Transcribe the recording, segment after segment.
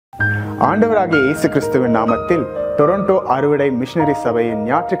ஆண்டவராகிய இயேசு கிறிஸ்துவின் நாமத்தில் டொரண்டோ அறுவடை மிஷனரி சபையின்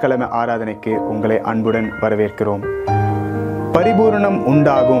ஞாயிற்றுக்கிழமை ஆராதனைக்கு உங்களை அன்புடன் வரவேற்கிறோம். பரிபூரணம்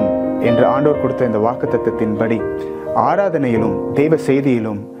உண்டாகும் என்று ஆண்டவர் கொடுத்த இந்த வாக்குத்தத்தத்தின்படி ஆராதனையிலும் தெய்வ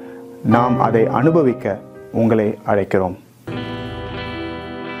செய்தியிலும் நாம் அதை அனுபவிக்க உங்களை அழைக்கிறோம்.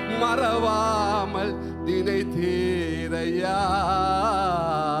 மறவாமல் நினைத்தீரையா,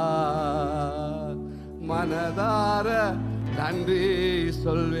 மனதார நன்றி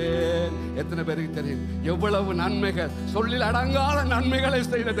சொல்வேன். எத்தனை பேருக்கு தெரியும் எவ்வளவு நன்மைகள், சொல்லில் அடங்காத நன்மைகளை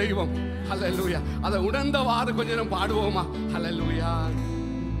செய்த தெய்வம். ஹல்லேலூயா. அதை உணர்ந்தவாறு கொஞ்ச நேரம் பாடுவோமா? ஹல்லேலூயா.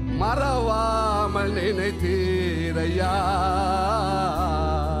 மறவாமல் நினைத்தீரையா,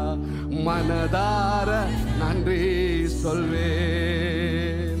 மனதார நன்றி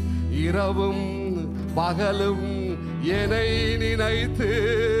சொல்வேன். இரவும் பகலும் என்னை நினைத்து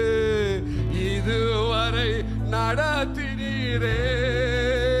இதுவரை நடத்தினீரே.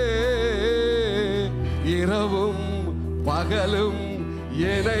 இரவும் பகலும்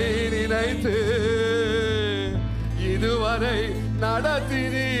என்னை நினைத்து இதுவரை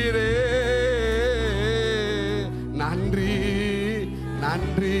நடத்தினீரே. நன்றி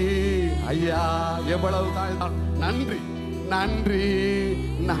நன்றி ஐயா. எவ்வளவு தான் நன்றி நன்றி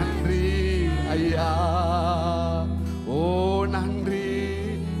நன்றி ஐயா. ஓ நன்றி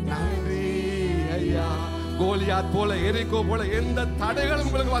நன்றி ஐயா. கோலியாத் போல, எரிகோ போல எந்த தடைகளும்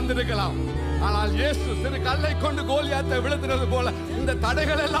உங்களுக்கு வந்திருக்கலாம். ஆனால் இயேசு சிறு கல்லை கொண்டு கோலியாத்தை விழுத்தினது போல இந்த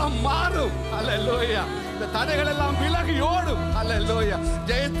தடைகள் எல்லாம் மாறும். அல்லேலூயா. இந்த தடைகள் எல்லாம் விலகி ஓடும். அல்லேலூயா.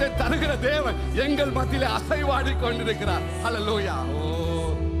 ஜெயத்தை தருகிற தேவன் எங்கள் மத்தியிலே அசைவாடி கொண்டிருக்கிறார். அல்லேலூயா. ஓ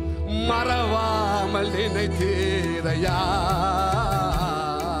மறவாமல் நினைத்தீரையா,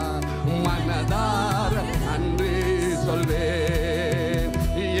 மனதார நன்றி சொல்வேன்.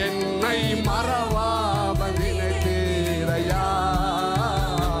 என்னை மறவாமல் நினைத்தீரையா,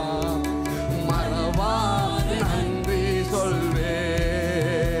 மறவாமல் நன்றி சொல்வேன்.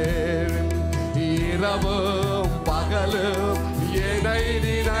 இரவும் பகலும் என்னை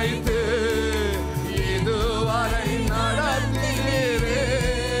நினைத்து இதுவரை நடத்தீரே.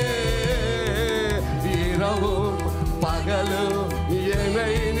 இரவும் பகலும்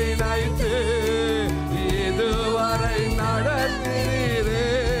என்னை நினைத்து இதுவரை நடத்தீரே.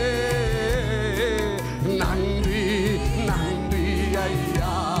 நன்றி நன்றி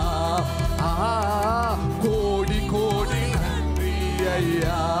ஐயா. கோடி கோடி நன்றி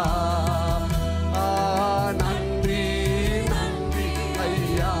ஐயா. நன்றி நன்றி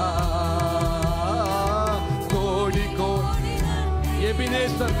ஐயா. கோடி கோடி.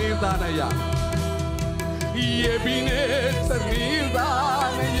 எபினேசர் நீர்தான் ஐயா. எபினேசர்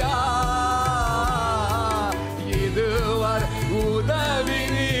நீர்தானையா. இதுவரை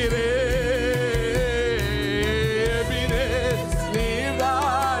உதவினீரே. எபினேசர்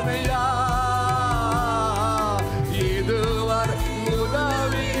நீர்தானையா. இதுவரை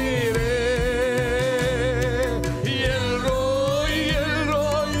உதவினீரே. எல்ரோய்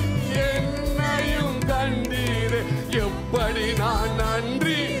எல்ரோய் என்னையும் கண்டீரே. எப்படி நான்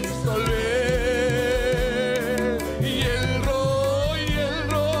நன்றி சொல்வேன்.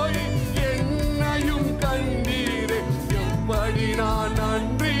 நான்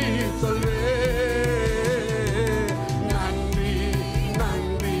நன்றி சொல்வேன். நன்றி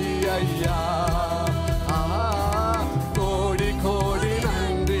நன்றி ஐயா. கோடி கோடி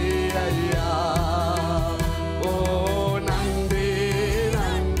நன்றி ஐயா. ஓ நன்றி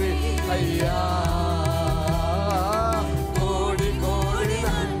நன்றி ஐயா. கோடி கோடி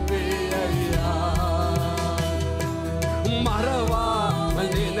நன்றி ஐயா.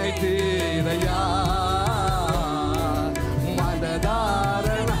 மறவாமல் நினைத்தீரையா, மனதார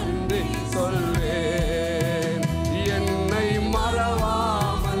நன்றி சொல்வேன். என்னை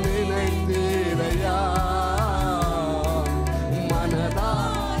மறவாமல் நினைத்தீரையா,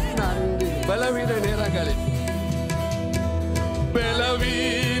 மனதார நன்றி. பலவீன நேரங்களில்,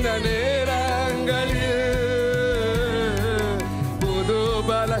 பலவீன நேரங்களில் புது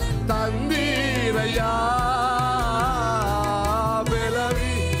பல தந்தீரையா.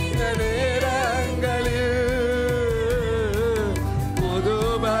 பலவீன நேரங்களில்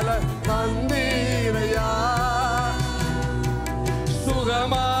தந்தீரையா.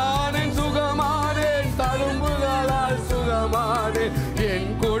 சுகமானேன் சுகமானேன், தழும்புகளால் சுகமானேன்.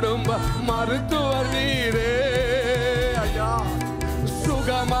 என் குடும்ப மருத்துவர் நீரே ஐயா.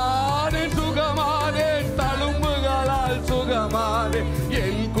 சுகமானேன் சுகமானேன், தழும்புகளால் சுகமானேன்.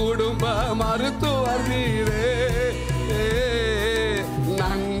 என் குடும்ப மருத்துவர் நீரே.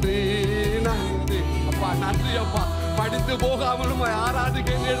 நன்றி நன்றி அப்பா. நன்றி அப்பா. படித்து போகாமலும் ஆராதிக்க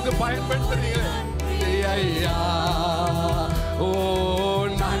எடுத்து பயன்படுத்துறீங்களே ஐயா. ஓ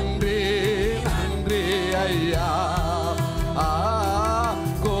நன்றி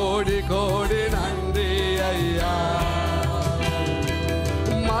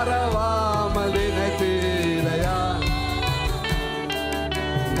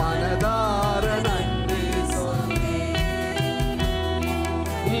மனதார நன்றி சொல்வேன்.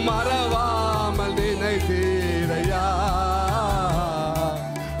 மறவாமல் நினைத்தீரையா,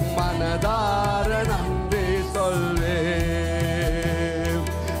 மனதார நன்றி சொல்வேன்.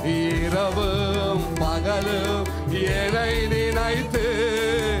 இரவும் பகலும் என்னை நினைத்து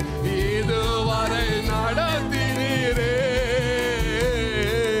இதுவரை நடத்தினீரே.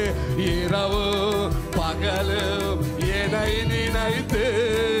 இரவும் பகலும் என்னை நினைத்து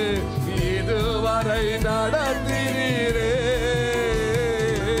இதுவரை நடத்தினீரே.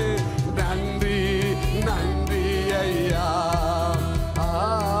 நன்றி நன்றி ஐயா,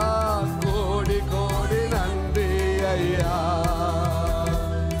 கோடி கோடி நன்றி ஐயா.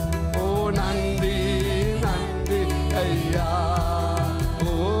 ஓ நன்றி நன்றி ஐயா,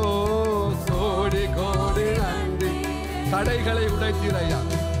 ஓ கோடி கோடி நன்றி. தடைகளை உடைத்தீரையா,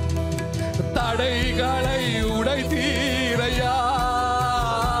 தடைகளை உடைத்தீரையா,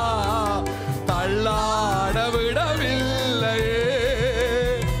 தள்ளாட விடவில்லையே.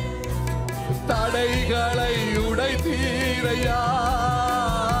 தடைகளை உடைத்தீரையா,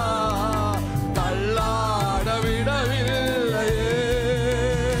 தள்ளாட விடவில்லையே.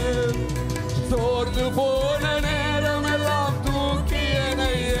 சோர்ந்து போன நேரமெல்லாம் தூக்கி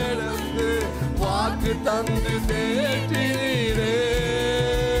என்னை எழுந்து வாக்கு தந்து தேற்றினீரே.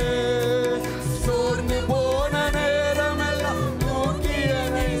 சோர்ந்து போன நேரமெல்லாம் தூக்கி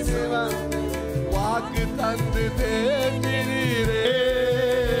என்னை சிவந்து வாக்கு தந்து தேற்றினீரே.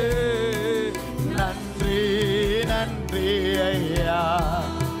 நன்றி நன்றி ஐயா,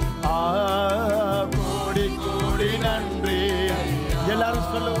 கோடி கோடி நன்றி. எல்லாரும்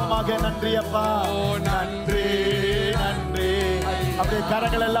சொல்லுவோமாக நன்றி அப்பா. நன்றி நன்றி. அப்படியே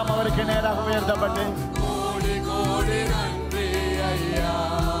கரங்கள் எல்லாம் அவருக்கு நேராக உயர்த்தப்பட்டு கோடி கோடி நன்றி ஐயா.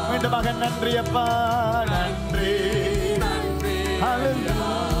 மீண்டுமாக நன்றி அப்பா. நன்றி நன்றி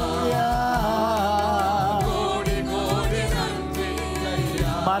ஹல்லேலூயா. கோடி கோடி நன்றி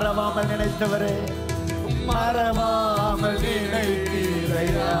ஐயா. மறவாமல் நினைத்தவரே, மறவாமல்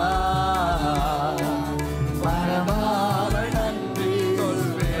நினைத்தீரையா, மறவாமல் நன்றி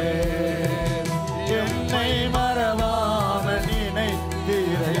சொல்வேன். என்னை மறவாமல்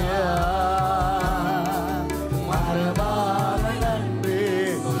நினைத்தீரையா, மறவாமல் நன்றி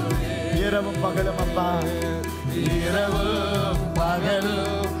சொல்வேன். இரவும் பகலும் அப்பா, இரவும்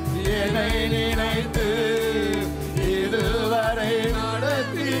பகலும் என்னை நினைத்து இதுவரை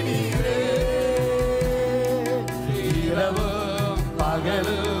நடத்தினீரே. இரவும்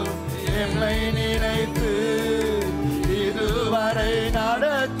பகலும் என்னை நினைத்து இதுவரை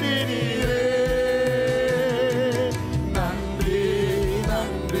நடத்தினீரே. நன்றி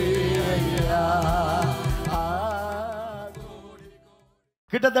நன்றி ஐயா.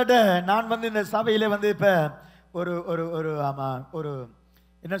 கிட்டத்தட்ட நான் வந்து இந்த சபையில வந்து இப்ப ஒரு ஒரு ஒரு ஆமா ஒரு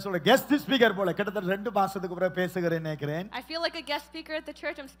என்ன சொல்ற கெஸ்ட் ஸ்பீக்கர் போல கிட்டத்தட்ட 2 மாசத்துக்கு அப்புறம் பேசுகிறேன் நினைக்கிறேன். I feel like a guest speaker at the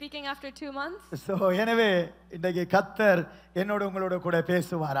church. I'm speaking after 2 months. So எனவே இன்றைக்கு கர்த்தர் என்னோட உங்களோட கூட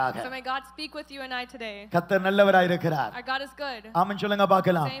பேசுவாராக. So may God speak with you and I today. கர்த்தர் நல்லவராய் இருக்கிறார். Our God is good. ஆமென் சொல்லுங்க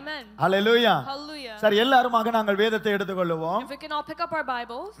பார்க்கலாம். Amen. ஹalleluya. Hallelujah. சரி எல்லாருமாக நாங்கள் வேதத்தை எடுத்துக்கொள்வோம். If we can all pick up our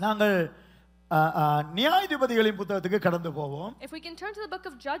Bibles. நாங்கள் நியாயாதிபதிகளின் புத்தகத்துக்கு கடந்து போவோம். If we can turn to the book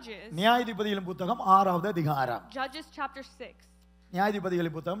of Judges. நியாயாதிபதிகளின் புத்தகம் 6வது அதிகாரம். Judges chapter 6.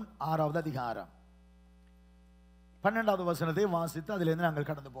 நியாயாதிபதிகளின் புத்தகம் 6வது அதிகாரம் 12வது வசனத்தை வாசித்து அதிலிருந்து நாங்கள்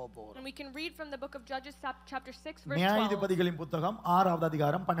கடந்து போவோம். And we can read from the book of Judges chapter 6 verse 12. நியாயாதிபதிகளின் புத்தகம் 6வது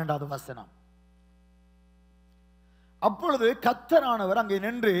அதிகாரம் 12வது வசனம். அப்பொழுது கர்த்தரானவர் அங்கே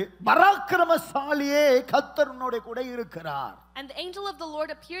நின்று, பராக்கிரமசாலியே, கர்த்தர் உன்னோடு கூட இருக்கிறார். And the angel of the Lord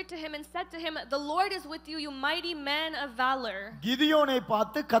appeared to him and said to him, "The Lord is with you, you mighty man of valor." கிதியோனை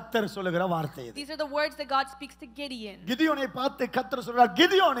பார்த்து கர்த்தர் சொல்லுகிற வார்த்தை இது. These are the words that God speaks to Gideon. கிதியோனை பார்த்து கர்த்தர் சொல்றார்,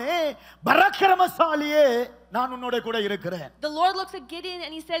 கிதியோனே, பராக்கிரமசாலியே, நான் உன்னோட கூட இருக்கிறேன். The Lord looks at Gideon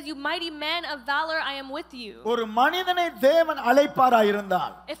and he says, "You mighty man of valor, I am with you." ஒரு மனிதனை தேவன் அழைப்பாரா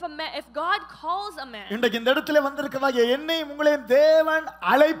இருந்தால், If God calls a man, இன்றைக்கு இந்த இடத்துல வந்திருக்கிறதா என்னையும் உங்களையும் தேவன்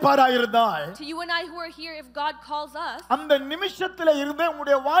அழைப்பாரா இருந்தால், to you and I who are here, if God calls us, அந்த நிமிஷத்திலே இருந்து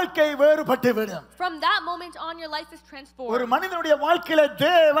உங்களுடைய வாழ்க்கை வேறுபட்டு விடும். from that moment on your life is transformed. ஒரு மனிதனுடைய வாழ்க்கையில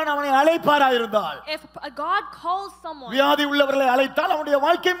தேவன் அவனை அழைப்பாரா இருந்தால், If God calls someone, வியாதி உள்ளவர்களை அழைத்தால் அவனுடைய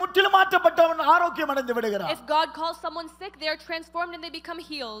வாழ்க்கை முற்றிலும் மாற்றப்பட்டு அவன் ஆரோக்கியம் அடைந்து விடுகிறான். if God calls someone sick, they are transformed and they become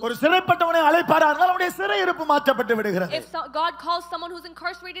healed. ஒரு சிறைப்பட்டவனை அழைப்பாரா இருந்தால் அவனுடைய சிறையிருப்பு மாற்றப்பட்டு விடுகிறது. If God calls someone who's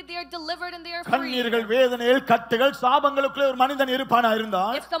incarcerated, they are delivered and they are free. கண்ணீர்கள், வேதனைகள், கட்டுகள், சாபங்களுக்குள்ளே ஒரு மனிதன் இருப்பானா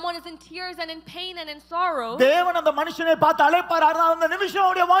இருந்தால், If someone is in tears and in pain and in sorrow, தேவன் அந்த மனுஷனை பார்த்து அழைப்பார் அந்த நிமிஷம்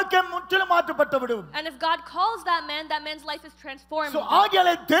அவருடைய வாழ்க்கை முற்றிலும் மாற்றப்பட்டு விடும். And if God calls that man's life is transformed. So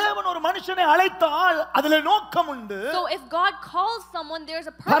ஆகையாலே தேவன் ஒரு மனுஷனை அழைத்தால் அதிலே நோக்கம் உண்டு. So if God calls someone, there's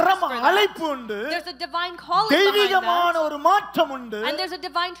a purpose பரம for அழைப்பு உண்டு. that. There's a divine calling behind தெய்வீகமான that. ஒரு மாற்றம் உண்டு. And there's a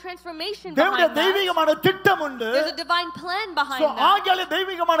divine transformation தேவனுடைய behind that. தெய்வீகமான திட்டம் உண்டு. There's a divine plan behind So that. ஆகையாலே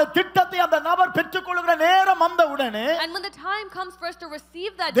தெய்வீகமான திட்டத்தை அந்த நபர் பெற்றுக்கொள்கிற நேரம் வந்த உடனே And when the time comes for us to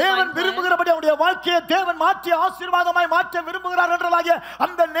receive that தேவன் divine plan, விரும்புகிறபடி அவருடைய வாழ்க்கையை தேவன் மாற்றி ஆசீர்வாதமாய் மாற்ற விரும்புகிறார் என்றதாகிய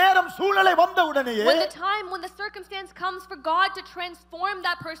அந்த நேரம் சூழ்நிலை வந்த உடனேயே when the circumstance comes for God to transform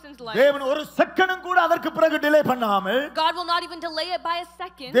that person's life, தேவன் ஒரு செகண்டும் கூட அதற்கு பிறகு டிலே பண்ணாமல் God will not even delay it by a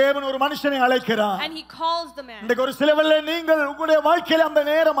second. தேவன் ஒரு மனுஷனை அழைக்கிறார். And he calls the man. இந்த ஒரு சிலவேளை நீங்கள் உங்களுடைய வாழ்க்கையில அந்த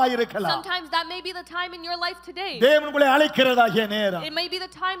நேரமாய் இருக்கலாம். Sometimes that may be the time in your life today. தேவன் உங்களை அழைக்கிறதாகிய நேரம். It may be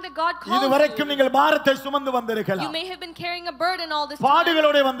the time that God calls இதுவரைக்கும் you. நீங்கள் பாரத்தை சுமந்து வந்திருக்கலாம். You may have been carrying a burden all this time.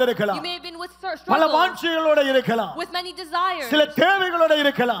 பாடுகளோட வந்திருக்கலாம். You may have been with பல struggles, வாஞ்சைகளோட இருக்கலாம். with many desires, சில தேவைகளோட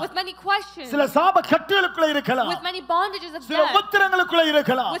இருக்கலாம். with many questions, சில சாப கட்டுகளுக்குள்ள இருக்கலாம். with many bondages of சில death, உபத்திரங்களுக்குள்ள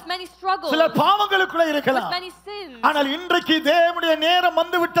இருக்கலாம். with many struggles, சில பாவங்களுக்குள்ள with இருக்கலாம். many sins. ஆனால் இன்றைக்கு தேவனுடைய நேரம்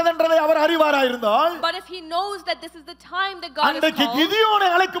வந்து விட்டதென்றதை அவர் அறிவாரா இருந்தால் But if he knows that this is the time that God has அன்றைக்கு called, கிதியோனை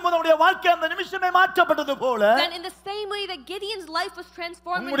அழைக்கும் போது அவருடைய வாழ்க்கை அந்த நிமிஷமே மாற்றப்பட்டது போல then in the same way that Gideon's life was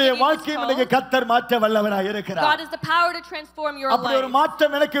transformed when உங்களுடைய Gideon was வாழ்க்கையை called, இன்றைக்கு கர்த்தர் மாற்ற வல்லவராய் இருக்கிறார். God has the power to transform your அப்படி ஒரு life.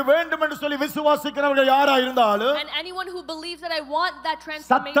 மாற்றம் எனக்கு வேண்டும் என்று சொல்லி விசுவாசிக்கிறவர்கள் யாரா இருந்தாலும் And anyone who believes that I want that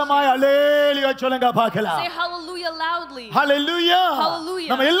transformation, சத்தமாய் அல்லேலூயா சொல்லுங்க பார்க்கலாம். say hallelujah loudly. ஹalleluya. Hallelujah.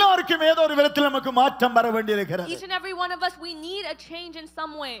 நம்ம எல்லாருக்கும் ஏதோ ஒரு விதத்தில் நமக்கு மாற்றம் வர வேண்டியிருக்கிறது. Each and every one of us, we need a change in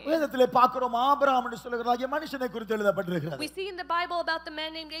some way. வேதத்திலே பார்க்கிறோம் ஆபிரகாம் என்று சொல்லுகிறாகிய மனுஷனை குறித்து எழுதப்பட்டிருக்கிறது. We see in the Bible about the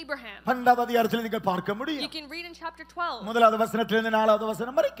man named Abraham. 12வது அதிகாரத்தில் நீங்கள் பார்க்க முடியும். You can read in chapter 12 முதலாவது வசனத்திலிருந்து 4வது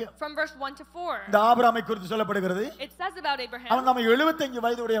வசனம் வரைக்கும் from verse 1 to 4. இந்த ஆபிரகாமை குறித்து சொல்லப்படுகிறது. It says about Abraham, அவன் நம்ம 75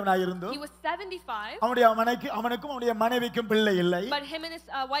 வயது உடையவனாய் இருந்தும் he was 75, அவனுக்கும் அவனுடைய மனைவிக்கும் பிள்ளை இல்லை. but him and his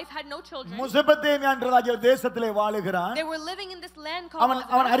wife had no children. Mesopotamia என்றதாகிய ஒரு தேசத்திலே வாழுகிறான். They were living in this land called அவன்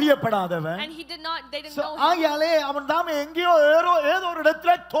Mizraim, அறியப்படாதவன். and they didn't So, know him. ஆகையாலே அவன் தாமே எங்கேயோ ஏதோ ஒரு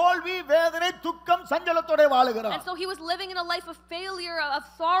இடத்துல தோல்வி வேதனை துக்கம் சஞ்சலத்தோட வாழுகிறான். And so he was living in a life of failure, of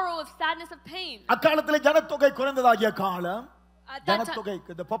sorrow, of sadness, of pain. அக்காலத்திலே ஜனத்தொகை குறைந்ததாகிய காலம். At that, ஜனத்தொகை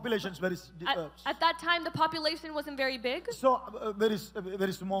the population is very at that time the population wasn't very big. So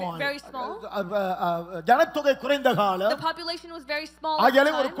very small. Very small. ஜனத்தொகை குறைந்த காலம். The population was very small.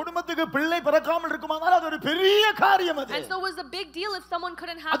 ஆகையாலே ஒரு குடும்பத்துக்கு பிள்ளை பிறக்காமல் இருக்குமானால் அது ஒரு பெரிய காரியம் அது. And so it was a big deal if someone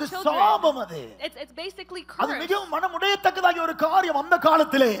couldn't have அது children. சாபம் அது. It's basically அது curse. மிகவும் மனமுடையத்தக்கதாகிய ஒரு காரியம் அந்த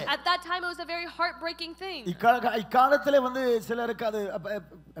காலத்திலே. At that time it was a very heartbreaking thing. இக்காலத்திலே வந்து சிலருக்கு அது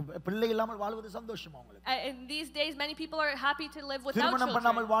பிள்ளை இல்லாமல் வாழ்வது சந்தோஷம் அவங்களுக்கு. In these days many people are happy to live without திருமணம்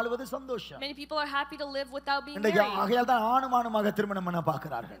பண்ணாமல் children. வாழ்வது சந்தோஷம். Many people are happy to live without being இன்றைக்கு married. ஆகையால் தான் ஆணும் ஆணுமாக திருமணம் பண்ண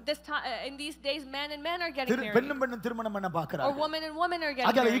பார்க்கிறார்கள். This time in these days men and men are getting married. பெண்ணும் பெண்ணும் திருமணம் பண்ண Or பார்க்கிறார்கள். women and women are getting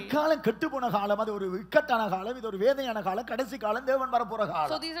ஆகையால் married. இக்காலம் கெட்டுப்போன காலம், அது ஒரு இக்கட்டான காலம், இது ஒரு வேதனையான காலம், கடைசி காலம், தேவன் வரப்போற So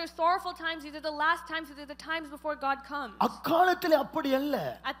காலம். these are sorrowful times, these are the last times, these are the times before God comes. அக்காலத்திலே அப்படி அல்ல.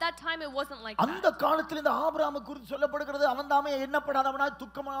 At that time it wasn't like அந்த that. காலத்தில் இந்த ஆபிரகாமை குறித்து சொல்லப்படுகிறது, அவன் தாமே எண்ணப்படாதவனாய்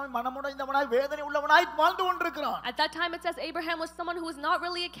துக்கமாய் மனமுடைந்தவனாய் வேதனை உள்ளவனாய் வாழ்ந்து கொண்டிருக்கிறான். At that time it says Abraham was someone who was not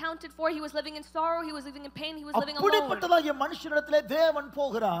really accounted for. He was living in sorrow, he was living in pain, he was living alone. அப்படிப்பட்டதாகிய மனுஷனிடத்திலே தேவன்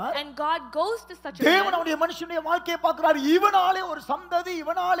போகிறார். And God goes to such a தேவன் man. அவருடைய மனுஷனுடைய வாழ்க்கையை பார்க்கிறார். இவனாலே ஒரு சந்ததி,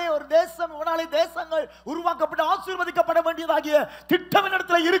 இவனாலே ஒரு தேசம், இவனாலே தேசங்கள் உருவாக்கப்பட்டு ஆசீர்வதிக்கப்பட வேண்டியதாகிய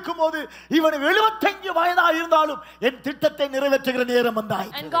திட்டமிடத்துல இருக்கும்போது இவன் 75 வயதாக இருந்தாலும் என் திட்டத்தை நிறைவேற்றுகிற நேரம்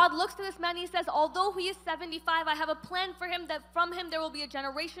வந்தாயிற்று. And God looks to this man, he says, although he is 75, I have a plan for him, that from him there will be a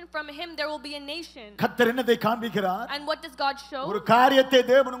generation, from him there will be a nation. கர்த்தர் என்னதை காண்பிக்கிறார்? And what does God show? ஒரு காரியத்தை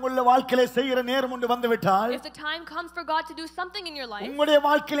தேவன் உங்களுடைய வாழ்க்கையிலே செய்கிற நேரம் ஒன்று வந்து விட்டால், If the time comes for God to do something in your life, உங்களுடைய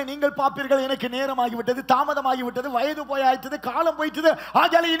வாழ்க்கையிலே நீங்கள் பார்ப்பீர்கள், எனக்கு நேரமாகி விட்டது, தாமதமாகி விட்டது, வயது போயாயிட்டது, காலம் போயிட்டது,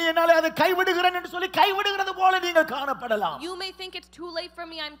 ஆகையால் இனி என்னாலே அதை கைவிடுகிறேன் என்று சொல்லி கைவிடுகிறது போல நீங்கள் காணப்படலாம். you may think it's too late for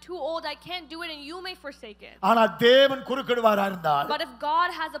me, I'm too old, I can't do it, and you may forsake it. ஆனால் தேவன் குறுக்கிடுவாரா இருந்தால், But if God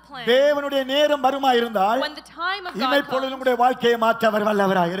has a plan, தேவனுடைய நேரம் வருமா இருந்தால், when the time of God இமைப்பொழுது comes, உங்களுடைய வாழ்க்கையை மாற்ற அவர்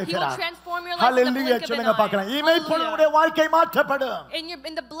வல்லவராய் he will இருக்கிறார். transform your life in the hallelujah blink of an சொல்லுங்க பார்க்கலாம். eye. இமைப்பொழுது உங்களுடைய வாழ்க்கை மாற்றப்படும்.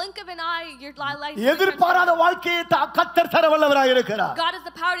 In the blink of an eye, your life will be எதிர்பாராத transformed. வாழ்க்கையை கர்த்தர் தர வல்லவராய் இருக்கிறார். God has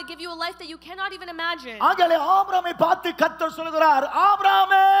the power to give you a life that you cannot even imagine. ஆகையாலே ஆபிரகாமை பார்த்து கர்த்தர் சொல்கிறார்,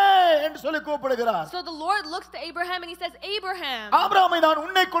 ஆபிரகாமே என்று சொல்லி கூப்பிடுகிறார். So the Lord looks to Abraham and he says, Abraham, ஆபிரகாமே, நான்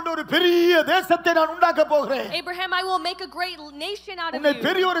உன்னை கொண்டு ஒரு பெரிய தேசத்தை நான் உண்டாக்க போகிறேன். Abraham, I will make a great nation out of உன்னை you.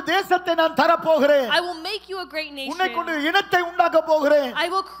 பெரிய ஒரு தேசத்தை நான் தர போகிறேன். I will make you a great உன்னை nation. கொண்டு இனத்தை உண்டாக்க போகிறேன். போகிறேன்.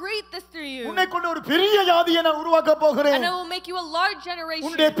 I will create this through you. உன்னை கொண்டு ஒரு பெரிய ஜாதியை நான் உருவாக்க போகிறேன். And I will make you a large generation.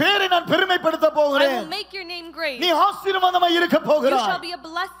 உன்னுடைய பெயரை நான் பெருமைப்படுத்த I போகிறேன். will make your name great. நீ ஆசீர்வாதமாய் இருக்க You போகிறாய். shall be a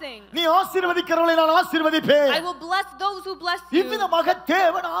blessing. நீ ஆசீர்வதிக்கிறவர்களை நான் ஆசீர்வதிப்பேன். I will bless those who bless you. இவ்விதமாக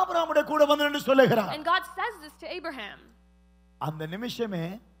தேவன் ஆபிரகாமுடைய கூட வந்து என்று சொல்லுகிறார். And God says this to Abraham. அந்த நிமிஷமே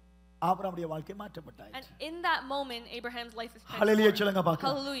ஆபிரகாமுடைய வாழ்க்கை மாற்றப்பட்டாய். And in that moment, Abraham's life is hallelujah transformed. சொல்லுங்க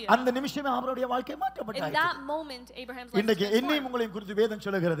பார்க்கலாம். Hallelujah. அந்த நிமிஷமே ஆபிரகாமுடைய வாழ்க்கை In மாற்றப்பட்டாய். that moment, Abraham's life is இன்றைக்கு என்னையும் transformed. உங்களையும் குறித்து வேதம்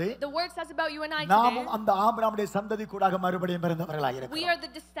சொல்லுகிறது. The word says about you and I நாமும் today, அந்த ஆபிரகாமுடைய சந்ததி கூடாக மறுபடியும் பிறந்தவர்களாய் we இருக்கிறோம். are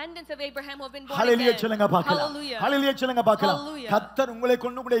the descendants of Abraham who have been born hallelujah again. சொல்லுங்க பார்க்கலாம். Hallelujah. ஹல்லேலூயா சொல்லுங்க பார்க்கலாம். Hallelujah. கர்த்தர் உங்களை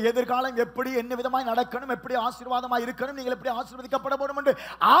கொண்டு உங்களுடைய எதிர்காலம் எப்படி என்ன விதமாய் நடக்கணும், எப்படி ஆசீர்வாதமாய் இருக்கணும், நீங்கள் எப்படி ஆசீர்வதிக்கப்பட வேண்டும் என்று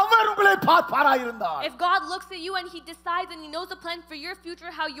அவர் உங்களை பார்ப்பாராய் இருந்தார். If God looks at you and he decides and he knows the plan for your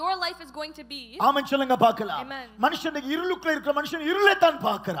future, how your life is going to be, ஆமென் சொல்லுங்க பார்க்கலாம். Amen. மனுஷனுக்கு இருளுக்குள்ள இருக்கிற மனுஷன் இருளை தான்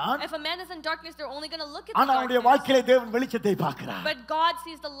பார்க்கிறான். if a man is in darkness, they're only going to look at ஆனா the அவனுடைய darkness. வாழ்க்கையிலே தேவன் வெளிச்சத்தை பார்க்கிறார். But God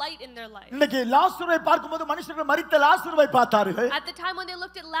sees the light in their life. இன்னைக்கு லாசருவை பார்க்கும்போது மனுஷர்கள் மரித்த லாசருவை பார்த்தார்கள். At the time when they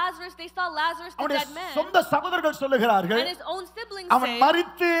looked at Lazarus, they saw Lazarus, the அவனுடைய dead man. சொந்த சகோதரர்கள் சொல்லுகிறார்கள், And his own siblings அவன் say,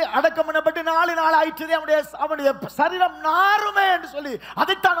 மரித்து அடக்கம் பண்ணப்பட்டு 4 நாள் ஆயிற்றதே, அவனுடைய சரீரம் நாறுமே என்று சொல்லி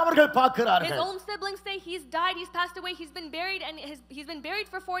அதைத்தான் அவர்கள் his பார்க்கிறார்கள். own siblings say he's died, he's passed away, he's been buried, and he's been buried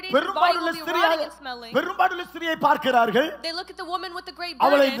for 4 days. His body will be rotting and smelling. பெரும்பாடுள்ள ஸ்திரியை பார்க்கிறார்கள். They look at the woman with the great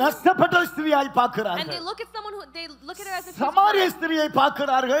அவளை burden, நஷ்டப்பட்ட ஸ்திரியாய் and பார்க்கிறார்கள். they look at someone who they look at her as if she's சமாரிய cursed. ஸ்திரியை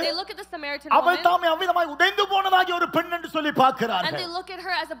பார்க்கிறார்கள். They look at the Samaritan அவள் woman, தாமே அவ்விதமாய் உடைந்து போனதாகிய ஒரு பெண் என்று சொல்லி and they பார்க்கிறார்கள். look at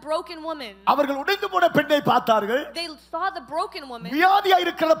her as a broken woman. அவர்கள் உடைந்து போன பெண்ணை பார்த்தார்கள். They saw the broken woman, வியாதியாய்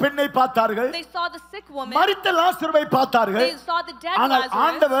இருக்கிற பெண்ணை பார்த்தார்கள். they saw the sick woman, மரித்த லாசருவை பார்த்தார்கள். they saw the dead ஆனால் Lazarus,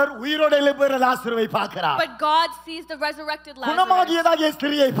 ஆண்டவர் உயிரோடு எழுப்புகிற லாசருவை பார்க்கிறார். but God sees the resurrected Lazarus. குணமாகியதாகிய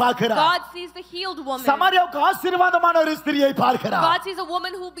ஸ்திரியை பார்க்கிறார். God sees the healed woman. சமாரியாவுக்கு ஆசீர்வாதமான ஒரு ஸ்திரியை பார்க்கிறார். God sees a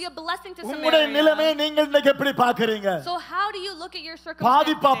woman who will be a blessing to உங்களுடைய நிலைமை Samaria. நீங்கள் இன்னைக்கு எப்படி பார்க்கறீங்க? So how do you look at your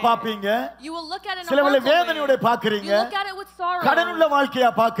பாதிப்பா circumstance? பாப்பீங்க. You will look at it in a சிலவேளை hurtful வேதனையோட way. பார்க்கறீங்க. You look at it with sorrow. கடனுள்ள வாழ்க்கையா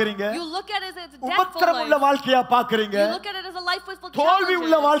பார்க்கறீங்க. You look at it as a deathful உபத்திரமுள்ள life. வாழ்க்கையா பார்க்கறீங்க. You look at it as a life with full தோல்வி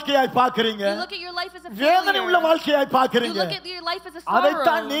உள்ள challenges. வாழ்க்கையாய் பார்க்கறீங்க. You look at your life as a வேதனை உள்ள failure. வாழ்க்கையாய் You பார்க்கறீங்க. look at your life as a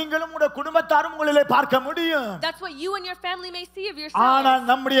அதைத்தான் sorrow. நீங்களும் உங்களுடைய குடும்பத்தாரும் உங்களிலே பார்க்க முடியும். That's what you and your family may see of ஆனால் yourselves.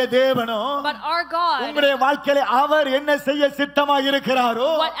 நம்முடைய தேவனோ But our God, உங்களுடைய வாழ்க்கையிலே அவர் என்ன செய்ய சித்தமாய் இருக்கிறாரோ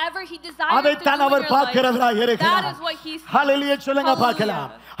whatever He desires to do in அதைத்தான் அவர் your பார்க்கிறவராய் life, இருக்கிறார். that is what He sees. ஹல்லேலூயா சொல்லுங்க Hallelujah. பார்க்கலாம்.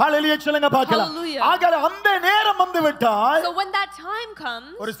 ஹல்லேலூயா சொல்லுங்க பார்க்கலாம். Hallelujah. ஆக அந்த நேரம் வந்து விட்டால் So when that time comes,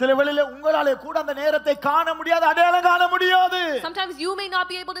 ஒரு சில வேளையிலே உங்களாலே கூட அந்த நேரத்தை காண முடியாது, அடையாளம் காண முடியாது. sometimes you may not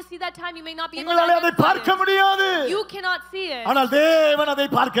be able to see that time. You may not be able to உங்களாலே அதை identify பார்க்க it. முடியாது. You cannot see it. ஆனால் தேவன் அதை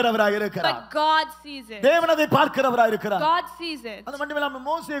பார்க்கிறவராய் இருக்கிறார். But God sees it. தேவன் அதை பார்க்கிறவராய் இருக்கிறார். God sees it. அது மட்டுமில்லாமல்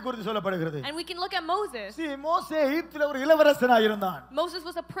மோசேயை குறித்து சொல்லப்படுகிறது. And we can look at Moses. மோசே எகிப்திலே ஒரு இளவரசனாய் இருந்தான். Moses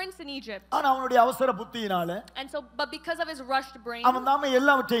was a prince in Egypt. ஆனா அவனுடைய அவசர புத்தியினால But because of his rushed brain, அவன் தாமே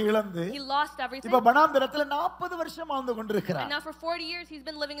எல்லாவற்றையும் இழந்து he lost everything. இப்ப வனாந்தரத்துல 40 வருஷம் வாழ்ந்து கொண்டிருக்கிறான். And now for 40 years he's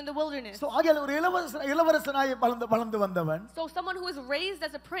been living in the wilderness. So ஆகையால ஒரு இளவரசனாய் வளர்ந்து வந்தவன். So someone who was raised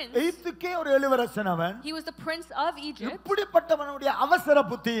as a prince, எகிப்துக்கே ஒரு இளவரசன் அவன். he was the prince of Egypt. இப்படிப்பட்டவனுடைய அவசர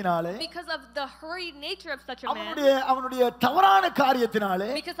புத்தியினாலே Because of the hurried nature of such a man, அவனுடைய தவறான காரியத்தினாலே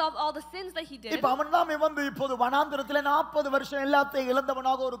because of all the sins that he did, இப்ப அவன் தாமே வந்து இப்போது வனாந்தரத்துல 40 வருஷம் எல்லாத்தையும்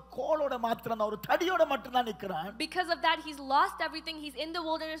இழந்தவனாக ஒரு கோலோட மாத்திரம் ஒரு தடியோட மட்டும் தான் நிக்கிறான். because of that he's lost everything. He's in the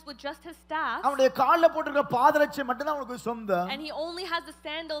wilderness with just his staff, அவனுடைய கால்ல போட்டிருக்கிற பாதரட்சை மட்டும் தான் அவனுக்கு சொந்தம். and he only has the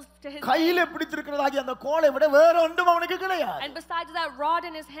sandals to his கையில feet. பிடித்திருக்கிறதாகிய அந்த கோலை விட வேற ஒன்றும் அவனுக்கு கிடையாது. And besides that rod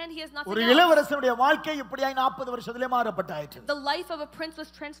in his hand, he has nothing ஒரு else. இளவரசனுடைய வாழ்க்கை இப்படியாய் 40 வருஷத்திலே மாறப்பட்டாயிற்று. The life of a prince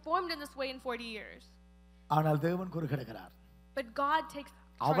was transformed in this way in 40 years. ஆனால் தேவன் குறுக்கிடுகிறார். But God takes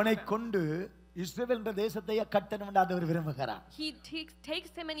அவனை charge of him. கொண்டு இஸ்ரவேல் என்ற தேசத்தை கட்டணும் என்று ஆண்டவர் விரும்புகிறார். He takes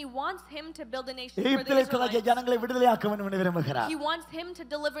him and he wants him to build a nation for எகிப்திலே the இருக்கிற Israelites. ஜனங்களை விடுதலையாக்க வேண்டும் என்று விரும்புகிறார். He wants him to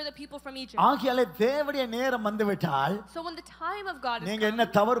deliver the people from Egypt. ஆகையாலே தேவனுடைய நேரம் வந்துவிட்டால் So when the time of God is நீங்க come, என்ன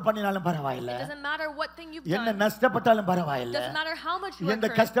தவறு பண்ணினாலும் பரவாயில்லை, it doesn't matter what thing you've என்ன done. நஷ்டப்பட்டாலும் It பரவாயில்லை, doesn't matter how much you are எந்த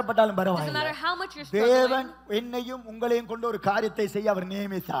cursed. கஷ்டப்பட்டாலும் It doesn't பரவாயில்லை, matter how much you're தேவன் struggling. என்னையும் உங்களையும் கொண்டு ஒரு காரியத்தை செய்ய அவர்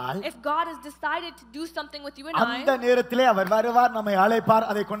நியமித்தால் If God has decided to do something with you and அந்த I, நேரத்திலே அவர் வருவார், நம்மை அழைப்பார்,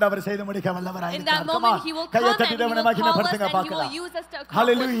 அதை கொண்டு அவர் செய்து முடிக்க வல்லவராய் in that இருக்கிறார். moment he will come கையை and தட்டி he தேவனை will call us மகிமைப்படுத்துங்க and he will பார்க்கலாம். use us to accomplish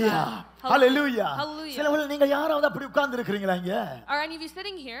hallelujah, that. Hallelujah. Hallelujah. சிலவர்கள் நீங்க யாராவது அப்படி உட்கார்ந்து இருக்கிறீங்களா இங்க? Are any of you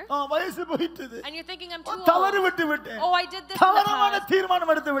sitting here வயசு போயிட்டது, and you're thinking I'm too தவறு old? விட்டு விட்டேன், Oh, I did this in the தவறான past.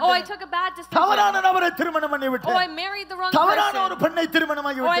 தீர்மானம் எடுத்து Oh, I விட்டேன், took a bad தவறான decision. நபரை திருமணம் பண்ணி Oh, I விட்டேன், married the wrong தவறான ஒரு person. பெண்ணை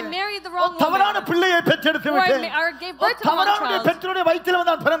திருமணமாகி Oh, I விட்டேன், married the wrong தவறான woman. பிள்ளையை பெற்றெடுத்து Or I விட்டேன், gave birth to the wrong தவறான child. பெற்றோருடைய வயிற்றில்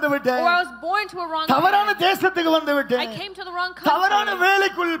நான் பிறந்து விட்டேன், Or I was born to a wrong தவறான parent. தேசத்துக்கு வந்து I விட்டேன், came to the wrong தவறான country.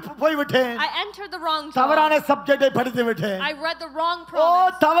 வேலைக்குள் போய் விட்டேன், I entered the wrong தவறான job. சப்ஜெக்டை படித்து விட்டேன். I read the wrong O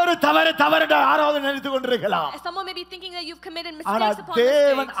promise. தவறு தவறு தவறு யாராவது நினைத்து கொண்டிருக்கலாம். Someone may be thinking that you've committed ஆனா mistakes upon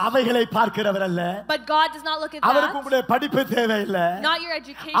தேவன் mistakes. அவைகளை பார்க்கிறவர் அல்ல. But God does not look at அவருக்கு that. உங்களுடைய படிப்பு தேவையில்லை. Not your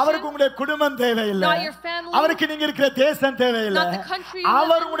education. அவருக்கு உங்களுடைய குடும்பம் தேவையில்லை. Not your family. அவருக்கு நீங்க இருக்கிற தேசம் தேவையில்லை. Not the country you live in.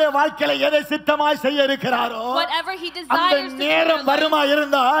 அவர் உங்களுடைய வாழ்க்கையில எதை சித்தமாய் செய்ய இருக்கிறாரோ Whatever he அந்த desires to do in your நேரம் life. வருமா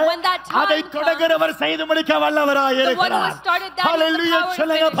இருந்தால் When that time அதை comes, தொடங்குறவர் செய்து முடிக்க வல்லவராய் the one who இருக்கிறார். has started that is the hallelujah power to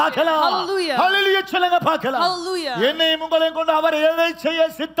சொல்லுங்க finish it. பார்க்கலாம். Hallelujah. ஹalleluya சொல்லுங்க பார்க்கலாம். Hallelujah. என்னையும் உங்களையும் கொண்டு அவர் எதை செய்ய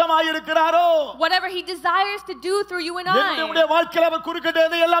சித்தமாய் இருக்கிறாரோ Whatever he desires to do through you and என்னுடைய I. வாழ்க்கையில அவர் குறுக்கிட்டு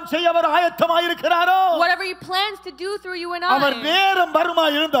எதையெல்லாம் செய்ய அவர் ஆயத்தமாய் இருக்கிறாரோ Whatever he plans to do through you and our I. நேரம் வருமா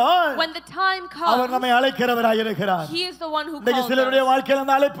இருந்தால் When the time our comes, நம்மை அழைக்கிறவராய் இருக்கிறார். he is the one who இன்னைக்கு calls சிலருடைய us. வாழ்க்கையில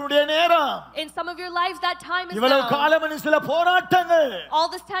அந்த அழைப்புடைய நேரம் In some of your lives, that time is இவ்வளவு now. காலம் சில போராட்டங்கள் All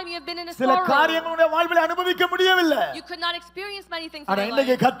this time you have been in a சில sorrow. காரியங்களுடைய வாழ்வில் அனுபவிக்க முடியவில்லை. You could not experience many things ஆனா in your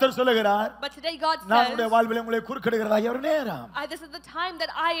இன்னைக்கு life. கர்த்தர் சொல்லுகிறார் But today God நான் says, உங்களுடைய வாழ்வில் உங்களை குறுக்கிடுகிறதாகிய ஒரு நேரம். this is the time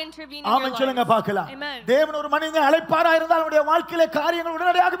that I intervene in amen your சொல்லுங்க life. பார்க்கலாம். Amen. தேவன் ஒரு மனிதனை அழைப்பாரா இருந்தால் அவருடைய வாழ்க்கையிலே காரியங்கள்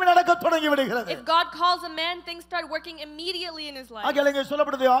உடனடியாகவே நடக்க தொடங்கி விடுகிறது. If God calls a man, things start working immediately in his life. ஆகையால் இங்கே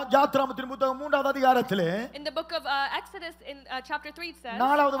சொல்லப்படுது யாத்ராமத்தின் புத்தகம் 3வது அதிகாரத்திலே In the book of Exodus, in chapter 3, it says,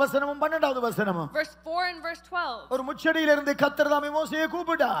 4வது வசனமும் 12வது வசனமும் verse 4 and verse 12, ஒரு முச்சடியிலிருந்து கர்த்தர் தாமே மோசேயை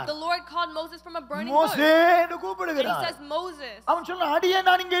கூப்பிட்டார். the Lord called Moses from a burning bush. மோசே என்று And he கூப்பிடுகிறார். says, Moses. அவன் சொன்னான் அடியே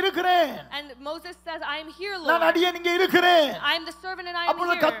நான் இங்கே இருக்கிறேன். And Moses says, I am here, நான் Lord. அடியே இங்கே இருக்கிறேன். I am the servant and I am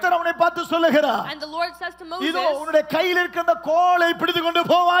அப்பொழுது here. கர்த்தர் அவனை பார்த்து சொல்லுகிறார். And the Lord says to இதோ Moses, உன்னுடைய கையில் இருக்கிற அந்த கோலை பிடித்து கொண்டு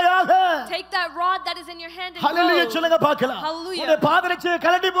போவாயாக. take that rod that is in your hand and hallelujah go. சொல்லுங்க பார்க்கலாம். Hallelujah. உன்னுடைய பாதரட்சையை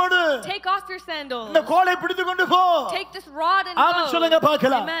கழட்டி போடு. Take off your sandals. இந்த கோலை பிடித்து கொண்டு போ. Take this rod and ஆமென் சொல்லுங்க go.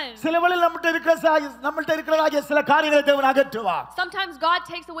 பார்க்கலாம். Amen. சில வேளையில் நம்மள்ட்ட இருக்கிறதாகிய சில காரியங்களை தேவன் அகற்றுவார். Sometimes God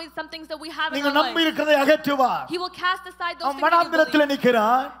takes away some things that we have in நீங்க our நம்பி life. இருக்கிறதை அகற்றுவார். He will cast aside those அவன் things that you மனாந்திரத்தில் believe.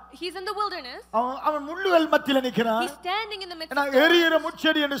 நிற்கிறான். He's in the wilderness. அவன் முள்ளுகள் மத்தியில் நிற்கிறான். He's standing in the midst ஏன்னா of எரியிற thorns.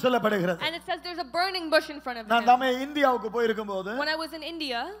 முச்செடி என்று சொல்லப்படுகிறது. And it says there's a burning bush in front of நான் him. தாமே இந்தியாவுக்கு போயிருக்கும் போது When I was in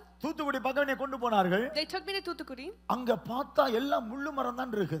India, Thoothukudi பக்கம் என்னை கொண்டு போனார்கள். they took me to Thoothukudi. அங்க பார்த்தா எல்லாம் முள்ளு மரம்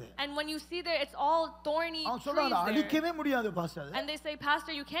தான் இருக்குது. And when you see there, it's all thorny அவன் trees சொல்றான் there. அழிக்கவே முடியாது pastor. And they say,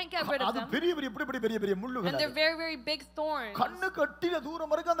 Pastor, you can't get rid of அது them. பெரிய பெரிய இப்படி பெரிய பெரிய முள்ளுகள். And they're very, very big thorns. கண்ணு கட்டில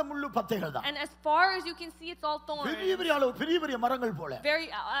தூரம் வரைக்கும் அந்த முள்ளு பத்தைகள் தான். And as far as you can see, it's all thorns. பெரிய பெரிய அளவு பெரிய பெரிய மரங்கள் போல. Very,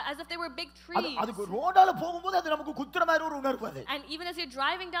 as if they were big trees. அதுக்கு ரோடால போகும்போது அது நமக்கு குத்துற மாதிரி ஒரு உணர்வு அது. And even as you're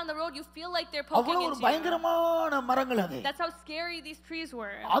driving down the road, you feel like they're poking அவ்வளவு ஒரு into you. பயங்கரமான மரங்கள் அது. That's how scary these trees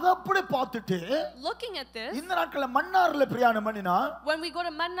were. அத அப்படியே பார்த்துட்டு Looking at this, இந்த நாட்கள மன்னார்ல பிரயாணம் பண்ணினா when we go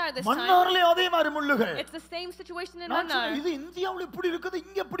to Mannar this time, மன்னார்ல அதே மாதிரி முள்ளுகள். it's the same situation in நான் Mannar. சொன்னேன், இது இந்தியாவுல இப்படி இருக்குது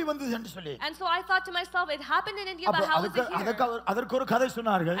இங்க எப்படி வந்தது என்று சொல்லி. And so I thought to myself, it happened in India, but how is it here? அதற்கு ஒரு கதை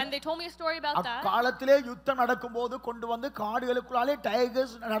சொன்னார்கள். And they told me a story about that. அக்காலத்திலே யுத்தம் நடக்கும்போது கொண்டு வந்து காடுகளுக்குள்ளாலே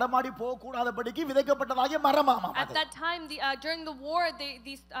டைகர்ஸ் நடமாடி போக கூடாதபடிக்கு விதைக்கப்பட்டதாகிய மரமாமா. At that time, during the war,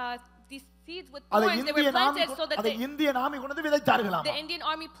 these seeds with அது thorns, they were planted so that அது இந்திய நாமி கொண்டு வந்து விதைத்தார்களாம். the Indian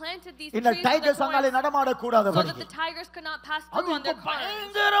army planted these இந்த trees டைகர்ஸ் அங்காலே நடமாட so that கூடாதபடிக்கு. the tigers could not pass அது through on their cars.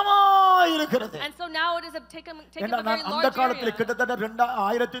 பயங்கரமா இருக்கிறது. And so now it is taken a நான் very அந்த large காலத்துல area. கிட்டத்தட்ட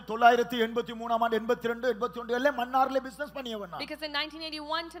 1983 ஆம் ஆண்டு 82 81 மன்னார்ல பிசினஸ் பண்ணியவன் நான். Because in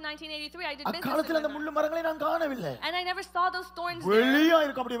 1981 to 1983, I did business அக்காலத்துல in அந்த Mannar. முள்ளு மரங்களை நான் காணவில்லை. And I never saw those thorns there. வெளியா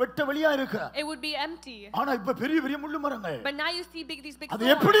இருக்கு அப்படி வெட்ட வெளியா இருக்கு. It would be empty. ஆனா இப்ப பெரிய பெரிய முள்ளு மரங்கள். But now you see these big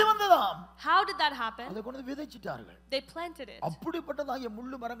அது எப்படி thorns. வந்ததாம்? How did that happen? அதை கொண்டு விதைச்சிட்டார்கள். They planted it. அப்படிப்பட்டதாகிய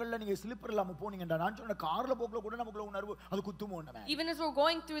முள்ளு மரங்கள்ல நீங்க ஸ்லிப்பர் இல்லாம போனீங்கடா நான் சொன்ன கார்ல போக்குல கூட நமக்குள்ள உணர்வு அது குத்துமோன்னு. Even as we're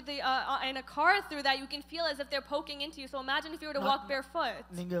going through in a car through that, you can feel as if they're poking into you. So imagine if you were to walk barefoot.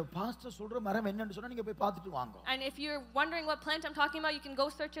 நீங்க பாஸ்டர் சொல்ற மரம் என்னன்னு சொன்னா நீங்க போய் பார்த்துட்டு வாங்க. And if you're wondering what plant I'm talking about, you can go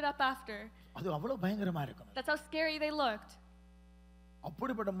search it up after. அது அவ்வளவு பயங்கரமா இருக்கும். That's how scary they looked.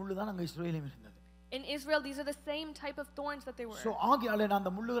 அப்படிப்பட்ட முள்ளு தான் அங்க இஸ்ரவேலில் இருந்தது. In Israel, these are the same type of thorns that they were. So ஆகியால நான்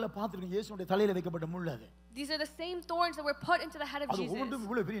அந்த முள்ளுகளை பார்த்திருக்கேன். இயேசுவுடைய தலையில வைக்கப்பட்ட முள்ளு அது. These are the same thorns that were put into the head of அது Jesus. ஒவ்வொன்றும்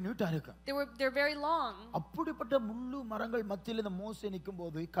இவ்வளவு பெரிய நீட்டா இருக்கு. They're very long. அப்படிப்பட்ட முள்ளு மரங்கள் மத்தியில இந்த மோசே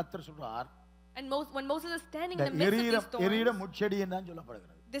நிக்கும்போது கர்த்தர் சொல்றார். And when Moses is standing in the midst of these எரியிற thorns, முட்செடி என்று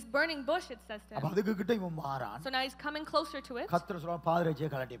சொல்லப்படுகிறது. this burning bush, it says to அப்ப him. அதுக்கு கிட்ட இவன் மாறான். So now he's coming closer to it. கர்த்தர் சொல்றார் பாதரட்சையை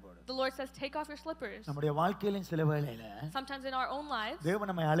கழட்டி போடு. The Lord says, take off your slippers. நம்முடைய வாழ்க்கையில சில வேளையில Sometimes in our own lives, தேவன்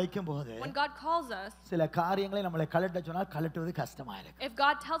நம்மை அழைக்கும் போது when God calls us, சில காரியங்களை நம்மளை கழட்ட சொன்னால் கழட்டுவது கஷ்டமா இருக்கு. if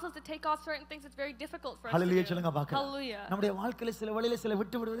God tells us to take off certain things, it's very difficult for us to hallelujah do. சொல்லுங்க பார்க்கலாம். Hallelujah. நம்முடைய வாழ்க்கையில சில வேளையில சில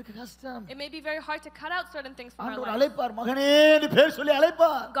விட்டு விடுவதற்கு கஷ்டம். It may be very hard to cut out certain things from our ஆண்டவர் life. அழைப்பார் மகனே என்று பேர் சொல்லி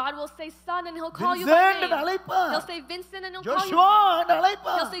அழைப்பார். God will say son and he'll call you by Vincent என்று name. அழைப்பார். He'll say Vincent and he'll call you. Joshua என்று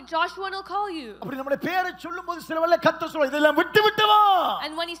அழைப்பார். He'll say Joshua and he'll call you. அப்படி நம்முடைய பேரை சொல்லும்போது சிலவல்ல கர்த்தர் சொல்வார் இதெல்லாம் விட்டு விட்டு வா.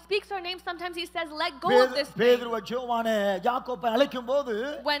 And when he speaks our name, sometimes he says, let go of this thing. பேதுருவ யோவானே யாக்கோபை அழைக்கும்போது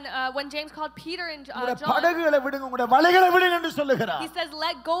When James called Peter and உங்களுடைய John, படகுகளை விடுங்க உங்களுடைய வலைகளை விடுங்க என்று சொல்லுகிறார். he says,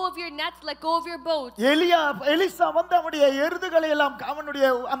 let go of your nets, let go of your boats. Elisha வந்து அவனுடைய எருதுகளை எல்லாம் அவனுடைய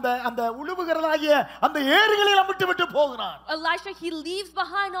அந்த உழுவுகிறதாகிய அந்த ஏரிகளை எல்லாம் விட்டு விட்டு போகிறான். Elisha, he leaves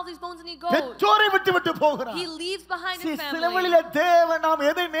behind all these bones and he goes. பெற்றோரை விட்டு விட்டு போகிறான். He leaves behind his family. சிலவழிலே தேவன் நாம்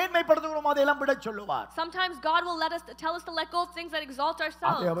எதை மேன்மைப்படுத்துகிறோமோ அதையெல்லாம் விட சொல்லுவார். Sometimes God will tell us to let go of things that exalt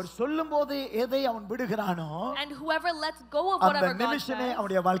ourselves. அவர் சொல்லும்போது எதை அவன் விடுகிறானோ and whoever lets go of whatever God says,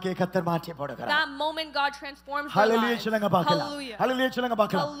 அவனுடைய வாழ்க்கையை கர்த்தர் மாற்றி போடுகிறார். that moment God transforms their hallelujah lives. சொல்லுங்க பார்க்கலாம். Hallelujah. ஹalleluya சொல்லுங்க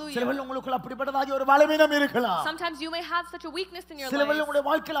பார்க்கலாம். Hallelujah. சிலவழிலே உங்களுக்கு அப்படிப்பட்டதாகிய ஒரு பலவீனம் இருக்கலாம். Sometimes you may have such a weakness in your சிலவழிலே life. உங்களுடைய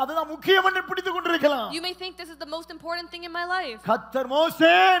வாழ்க்கையில் அதுதான் முக்கியம் என்று பிடித்துக் கொண்டிருக்கலாம். You may think this is the most important thing in my life. கர்த்தர்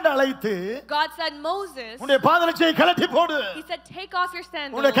மோசே என்று அழைத்து God said, Moses, உன்னுடைய பாதரட்சையை கழட்டி போடு. he said, take off your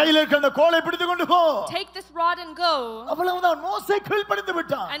உன்னுடைய sandals, கையில் இருக்கிற அந்த கோலை பிடித்துக் கொண்டு போ. take this rod and go. அவ்வளவுதான் மோசே கீழ்ப்படிந்து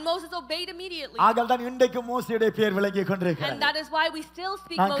விட்டான். And Moses obeyed immediately. ஆகல்தான் இன்றைக்கு மோசேயுடைய பெயர் விளங்கிக் கொண்டிருக்கிறது. And that is why we still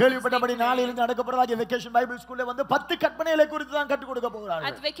speak நான் Moses' கேள்விப்பட்டபடி name நாளையிலிருந்து today. நடக்கப்படுவதாகிய வெக்கேஷன் பைபிள் ஸ்கூல்ல வந்து 10 கற்பனைகளை குறித்து தான் கற்றுக் கொடுக்க At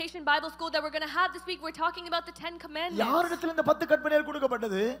போகிறார்கள். Vacation Bible School that we're going to have this week, we're talking about the 10 commandments. யாரிடத்தில் இந்த 10 கற்பனைகள்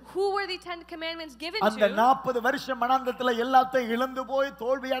கொடுக்கப்பட்டது? Who were the 10 commandments given அந்த to? 40 வருஷம் மனாந்தரத்துல எல்லாத்தையும் இழந்து போய்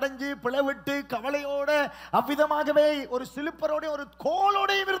தோல்வி அடைஞ்சு பிளவிட்டு கவலையோட அவ்விதமாகவே ஒரு சிலுப்பரோட ஒரு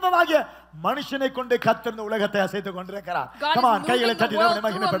கோலோட இருந்ததாகிய மனுஷனை கொண்டு கர்த்தர் இந்த உலகத்தை அசைத்துக் கொண்டிருக்கிறார். God Come on, is கைகளை moving the தட்டி world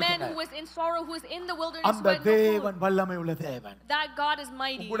தேவனை through a man மகிமைப்படுத்துங்க. who was in sorrow, who is in the wilderness, அந்த who had no தேவன் food. வல்லமை உள்ள தேவன். That God is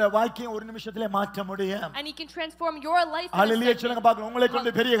mighty. உங்களுடைய வாழ்க்கையை ஒரு நிமிஷத்திலே மாற்ற முடியும். And he can transform your life in a hallelujah second. சொல்லுங்க பார்க்கலாம். உங்களை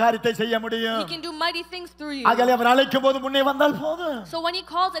கொண்டு பெரிய காரியத்தை செய்ய முடியும். He can do mighty things through you. ஆகவே அவர் அழைக்கும் போது முன்னே வந்தால் போதும். So when he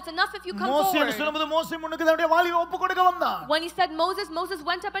calls, it's enough if you come மோசே forward. சொல்லும்போது மோசே முன்னுக்கு தன்னுடைய வாழ்வை ஒப்புக்கொடுக்க வந்தான். When he said Moses, Moses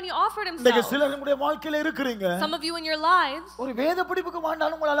went up and he offered இன்னைக்கு himself. சிலர் உங்களுடைய வாழ்க்கையில இருக்கிறீங்க. Some of you in your lives, ஒரு வேத படிப்புக்கு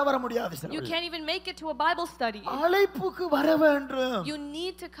வாண்டாலும் உங்களால வர முடியாது you சிலர். can't even make it to a Bible study. அழைப்புக்கு வர வேண்டும். You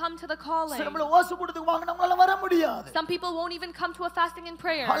need to come to the calling. சிலர் வாசப்படுறதுக்கு வாங்க உங்களால வர முடியாது. Some people won't even come to a fasting and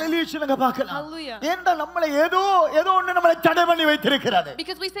prayer. ஹalleluya சொல்லுங்க பார்க்கலாம். Hallelujah. ஏன்னா நம்மளை ஏதோ ஒண்ணு நம்மளை தடை பண்ணி வைத்திருக்கிறது.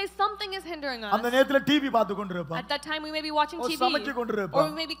 Because we say something is hindering us. அந்த நேரத்துல டிவி பார்த்து கொண்டிருப்போம். At that time we may be watching ஒரு TV, சமைச்சு கொண்டிருப்போம்.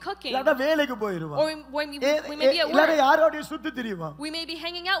 or we may be cooking, இல்ல வேலைக்கு போயிடுவோம். or we may be at இல்ல work, யாரோட சுத்தி திரிவோம். we may be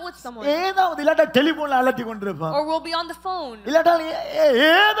hanging out with someone, ஏதாவது இல்ல டெலிபோன்ல அலட்டி கொண்டிருப்போம். or we'll be on the phone. இல்லடா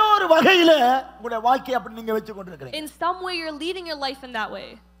ஏதோ ஒரு வகையில உங்களுடைய வாழ்க்கையை அப்படி நீங்க வெச்சு கொண்டிருக்கீங்க. In some way you're leading your life in that way.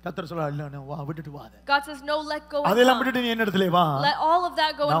 கர்த்தர் சொல்றார் இல்ல வா விட்டுட்டு வா. God says no, let go. அதெல்லாம் விட்டுட்டு நீ என்னிடத்திலே வா. Let all of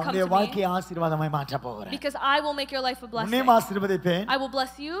that go and come உன்னுடைய to me. வாழ்க்கையை ஆசீர்வாதமாய் மாற்ற போகிறேன். Because I will make your life a blessing. உன்னை ஆசீர்வதிப்பேன். I will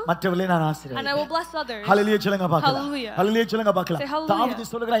bless you, மற்றவர்களை நான் and I ஆசீர்வதிப்பேன். will bless others. ஹalleluya சொல்லுங்க பார்க்கலாம். Hallelujah. ஹalleluya சொல்லுங்க பார்க்கலாம். Say hallelujah. தாவீது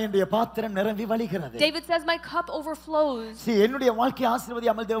சொல்றார் என்னுடைய பாத்திரம் நிரம்பி வழிகிறது. David says my cup overflows. See என்னுடைய வாழ்க்கையை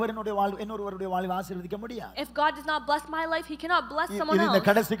ஆசீர்வதியாமல் தேவன் என்னுடைய இன்னொருவருடைய வாழ்வை ஆசீர்வதிக்க முடியாது. If God does not bless my life, he cannot bless someone இது இந்த else.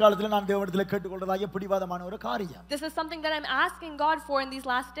 கடைசி காலத்துல நான் தேவனிடத்தில் கேட்டுக்கொள்றதாகிய பிடிவாதமான ஒரு காரியம். This is something that I'm asking God for in these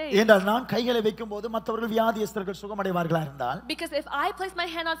last days. ஏனென்றால் நான் கைகளை வைக்கும்போது மற்றவர்கள் வியாதியஸ்தர்கள் சுகமடைவார்களா இருந்தால் Because if I place my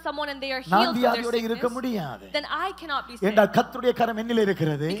hand on someone and they are நான் healed from வியாதியோட their இருக்க sickness, முடியாது. then I cannot be ஏனென்றால் saved. கர்த்தருடைய கரம் என்னிலே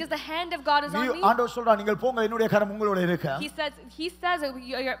இருக்கிறது. Because the hand of God is on me. ஆண்டவர் சொல்றார் நீங்கள் போங்க என்னுடைய கரம் உங்களோட இருக்கு. He says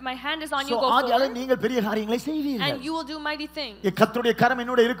my hand is on you, so go ஆகையால forward, நீங்கள் பெரிய காரியங்களை செய்வீர்கள். and you will do mighty things. கர்த்தருடைய கரம்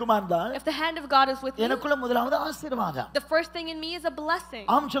என்னோட இருக்குமா இருந்தால் If the hand of God is with me, எனக்குள்ள முதலாவது ஆசீர்வாதம். the first thing in me is a blessing.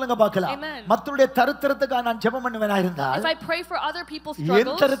 ஆம் சொல்லுங்க பார்க்கலாம். Amen. மற்றவருடைய தரித்திரத்துக்காக நான் ஜெபம் பண்ணுவேனா இருந்தால் If I pray for other people's N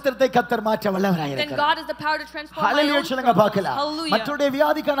struggles, தரித்திரத்தை கர்த்தர் மாற்ற வல்லவராய் then இருக்கிறார். God has the power to transform my hallelujah own சொல்லுங்க struggles. பார்க்கலாம். Hallelujah. மற்றவருடைய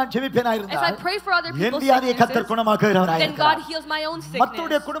வியாதிக்காக நான் ஜெபிப்பேனா If I இருந்தால் pray for other N people's வியாதியை கர்த்தர் sicknesses, குணமாக்குகிறவராய் then God இருக்கிறார். heals my own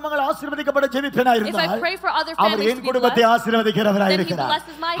மற்றவருடைய sickness. குடும்பங்கள் ஆசீர்வதிக்கப்பட ஜெபிப்பேனா If I இருந்தால் pray for other our families N to be குடும்பத்தை blessed, ஆசீர்வதிக்கிறவராய் then he இருக்கிறார்.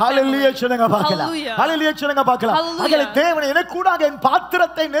 blesses my hallelujah family. சொல்லுங்க பார்க்கலாம். Hallelujah. ஹalleluya சொல்லுங்க பார்க்கலாம். Hallelujah. ஆகவே தேவன் எனக்கூடாக என்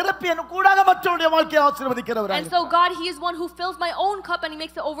பாத்திரத்தை நிரப்பி எனக்கூடாக மற்றவருடைய வாழ்க்கையை ஆசீர்வதிக்கிறவராய் And so God, he is one who fills my own cup and he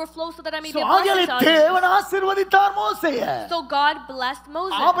makes it overflow so that I may be a ஆகவே blessing to others. தேவன் ஆசீர்வதித்தார் மோசேயை. So God blessed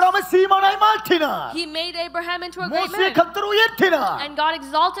Moses. ஆபிரகாமை சீமோனாய் மாற்றினார். He made Abraham into a great மோசேயை man. கர்த்தர் உயர்த்தினார். And God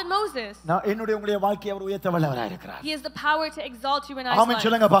exalted Moses. நான் என்னுடைய உங்களுடைய வாழ்க்கையை அவர் உயர்த்த வல்லவராய் இருக்கிறார். He has the power to exalt you in our amen life.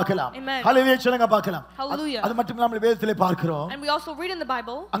 சொல்லுங்க பார்க்கலாம். Amen. ஹalleluya சொல்லுங்க பார்க்கலாம். Hallelujah. அது மட்டும் இல்லாமல் வேதத்திலே பார்க்கிறோம். And we also read in the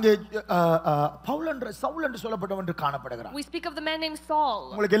Bible, அங்கே சவுல் என்று சொல்லப்பட்டவன் என்று காணப்படுகிறான். we speak of the man named Saul.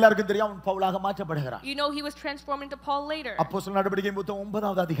 உங்களுக்கு எல்லாருக்கும் தெரியும் அவன் பவுலாக மாற்றப்படுகிறான். You know he was transformed into Paul later. அப்போஸ்தலர் நடவடிக்கையின் புத்தகம்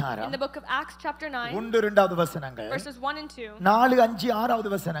 9வது In அதிகாரம் the book of Acts chapter 9, 1-2வது வசனங்கள், verses 1 and 2, 4-5-6வது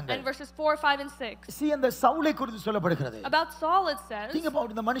வசனங்கள். and verses 4, 5, and 6. See அந்த சவுலை குறித்து சொல்லப்படுகிறது. About Saul it says, Think about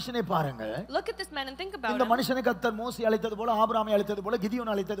இந்த மனுஷனை பாருங்க. look at this man and think about இந்த him. மனுஷனை கர்த்தர் மோசே அழைத்தது போல ஆபிரகாமை அழைத்தது போல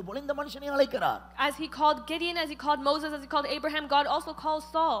கிதியோன் அழைத்தது போல இந்த மனுஷனை அழைக்கிறார். As he called Gideon, as he called Moses, as he called Abraham, God also calls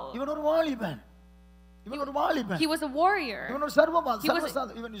Saul. இவன் ஒரு வாலிபன். இவன் ஒரு வாலிபன். He was a warrior. இவன் ஒரு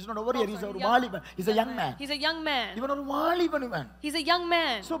இவன் is not a warrior, he's a வாலிபன். He's a young man. He's a young man. இவன் ஒரு வாலிபன் இவன். He's a young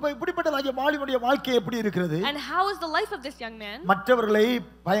man. So இப்படிப்பட்டதாகிய வாலிபனுடைய வாழ்க்கை எப்படி இருக்கிறது? And how is the life of this young man? மற்றவர்களை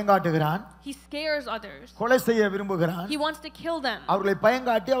பயங்காட்டுகிறான். He scares others. கொலை செய்ய விரும்புகிறான். He wants to kill them. அவர்களை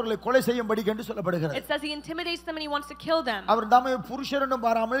பயங்காட்டி அவர்களை கொலை செய்யும்படி என்று சொல்லப்படுகிறது. It says he intimidates them and he wants to kill them. அவர் தாமே புருஷர் என்றும்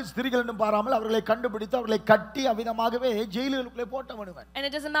பாராமல் ஸ்திரீகள் என்றும் பாராமல் அவர்களை கண்டுபிடித்து அவர்களை கட்டி அவிதமாகவே ஜெயிலுக்குள்ளே போட்டவனுவன். And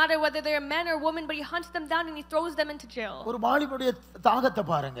it doesn't matter whether they're men or women, but he hunts them down and he throws them into jail. ஒரு வாலிபனுடைய தாகத்தை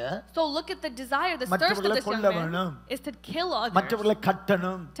பாருங்க. So look at the desire, the thirst of this young man is to kill others, மற்றவர்களை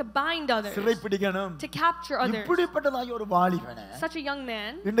கட்டணும், to bind others, சிறைப்பிடிக்கணும், to capture others. இப்படிப்பட்டதாகிய ஒரு வாலிபனை Such a young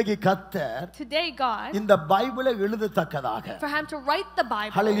man, இன்றைக்கு கர்த்தர் today God, இந்த பைபிளை எழுதத்தக்கதாக, for him to write the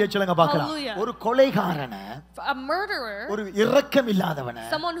Bible, ஹல்லேலூயா சொல்லுங்க பார்க்கலாம், ஒரு கொலைகாரனை, a murderer, ஒரு இரக்கம் இல்லாதவனை,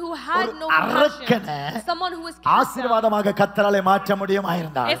 someone who had no compassion, someone who was ஆசீர்வாதமாக கர்த்தராலே மாற்ற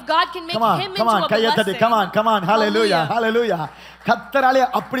முடியுமாயிருந்தால், if God can make him into a blessing, come on hallelujah hallelujah, கர்த்தராலே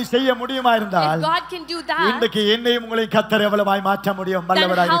அப்படி செய்ய முடியுமாயிருந்தால், if God can do that, இன்றைக்கு என்னையும் உங்களையும் கர்த்தர் எவ்வளவாய் மாற்ற முடியும்,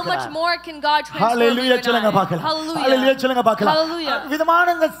 வல்லவராய் இருக்கிறார். How much more can God transform you and I? சொல்லுங்க பார்க்கலாம், ஹல்லேலூயா சொல்லுங்க பார்க்கலாம். விதமான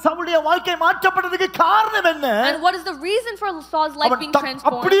இந்த சவுலுடைய வாழ்க்கை மாற்றப்பட்டதுக்கு காரணம் என்ன? And what is the reason for Saul's life being transformed?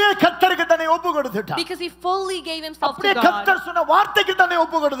 அப்படியே கர்த்தருக்கு தன்னை ஒப்புக்கொடுத்துட்டான். Because he fully gave himself to அப்படியே God. கர்த்தர் சொன்ன வார்த்தைக்கு தன்னை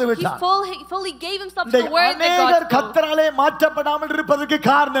ஒப்புக்கொடுத்து விட்டான். He fully gave himself to the word that God spoke. கர்த்தராலே மாற்றப்படாமல் இருப்பதற்கு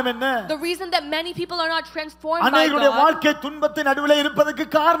காரணம் என்ன? The reason that many people are not transformed by அநேகருடைய God, வாழ்க்கை துன்பத்தின் நடுவிலே இருப்பதற்கு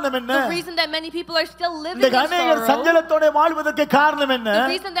காரணம் என்ன? the reason that many people are still living in அநேகர் sorrow, சஞ்சலத்தோட வாழ்வதற்கு காரணம் என்ன?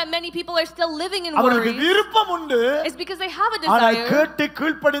 the reason that many people are still living in அவர்களுக்கு worry விருப்பம் உண்டு, is because they have a ஆனால் desire, கேட்டு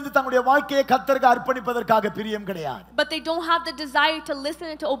கீழ்ப்படிந்து தங்களுடைய வாழ்க்கையை கர்த்தருக்கு அர்ப்பணிப்பதற்காக பிரியம் கிடையாது. but they don't have the desire to listen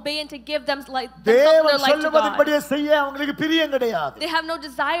and to obey and to give them themselves their தேவன் life to God. சொல்லுவதன்படியே செய்ய அவங்களுக்கு பிரியம் கிடையாது. They have no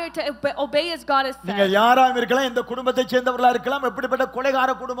desire to obey as God has நீங்க said. யாராம் இருக்கலாம், இந்த குடும்பத்தை சேர்ந்தவர்களா இருக்கலாம், எப்படிப்பட்ட கொலைகார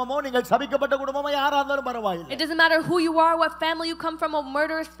குடும்பமோ, நீங்கள் சபிக்கப்பட்ட குடும்பமோ யாரா இருந்தாலும் பரவாயில்லை. It doesn't matter who you are, what family you come from, a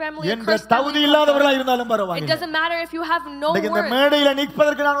murderous family, a என்ற cursed தகுதி family. இல்லாதவர்களா இருந்தாலும் It பரவாயில்லை. doesn't matter if you have no இந்த worth. மேடையில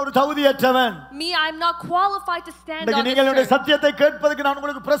நிற்பதற்கு நான் ஒரு தகுதியற்றவன். Me, I'm not qualified to stand on this நீங்களுடைய stage. சத்தியத்தை கேட்பதற்கு, நான்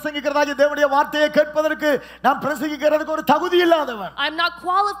உங்களுக்கு பிரசங்கிக்கிறதாக தேவனுடைய வார்த்தையை கேட்பதற்கு நான் பிரசங்கிக்கிறதுக்கு ஒரு தகுதி இல்லாதவன். I'm not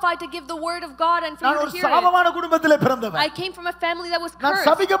qualified to give the word of God and for நான் you ஒரு to hear it. சாபமான குடும்பத்திலே பிறந்தவன். I came from a family that was நான் cursed.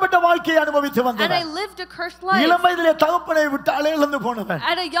 சபிக்கப்பட்ட வாழ்க்கையை அனுபவித்து And வந்தவன். I lived a cursed life. இளம் வயதிலே தகப்பனை விட்டு இழந்து போனவன்.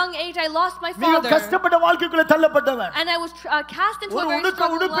 At a young age, I lost my மிக father. கஷ்டப்பட்ட வாழ்க்கைக்குள்ளே தள்ளப்பட்டவன். And I was cast into ஒரு a very உடுக்க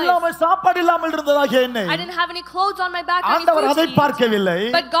struggling உடுப்பு life. இல்லாமல் சாப்பாடு இல்லாமல் இருந்ததாக என்னை I didn't have any clothes on my back or any ஆண்டவர் food அதை to eat. பார்க்கவில்லை.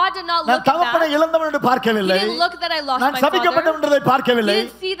 But God did not நான் look at தகப்பனை that. இழந்தவன் என்று He பார்க்கவில்லை. didn't look that I lost நான் my father. சபிக்கப்பட்டவன் என்றதை He பார்க்கவில்லை.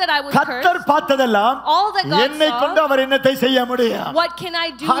 didn't see that I was கர்த்தர் cursed. பார்த்ததெல்லாம் All that God என்னை saw, கொண்டு அவர் என்னத்தை செய்ய முடியும். what can I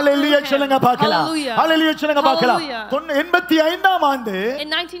do hallelujah through சொல்லுங்க him? பார்க்கலாம். Hallelujah. ஹல்லேலூயா சொல்லுங்க பார்க்கலாம். Hallelujah. 85ஆம் ஆண்டு In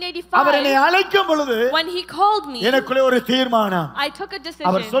அவர் என்னை 1985, அழைக்கும் பொழுது when he called me, எனக்குள்ளே ஒரு தீர்மானம். I took a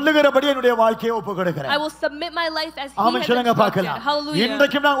our decision. சொல்லுகிறபடி என்னுடைய வாழ்க்கையை ஒப்புக்கொடுக்கிறேன். I will submit my life as he amen has சொல்லுங்க instructed. பார்க்கலாம். Hallelujah.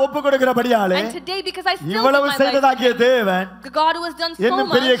 இன்றைக்கும் நான் ஒப்புக்கொடுக்கிறபடியாலே And today, because I still இவ்வளவு give my life செய்ததாகிய to him, தேவன் the God who has done so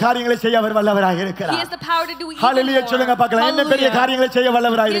இன்னும் பெரிய much, காரியங்களை செய்ய அவர் வல்லவராக he இருக்கிறார். has the power to do even ஹல்லேலூயா சொல்லுங்க more. பார்க்கலாம். இன்னும் பெரிய Hallelujah. காரியங்களை செய்ய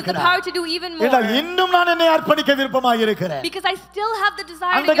வல்லவராக He has the இருக்கிறார். power to do even என்றால் more. இன்னும் நான் என்னை அர்ப்பணிக்க விருப்பமாக இருக்கிறேன். Because I still have the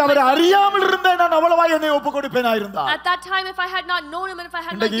desire to அன்றைக்கு give அவரை myself to him. அறியாமல் இருந்தேன், நான் அவ்வளவாய் என்னை ஒப்புக்கொடுப்பேனா இருந்தார். At that time, if I had not known him and if I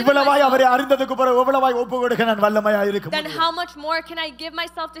had not இன்றைக்கு given இவ்வளவாய் அவரை myself, அறிந்ததுக்கு பிறகு எவ்வளவாய் ஒப்புக்கொடுக்க நான் வல்லமையா இருக்க then முடியும். how much more can I give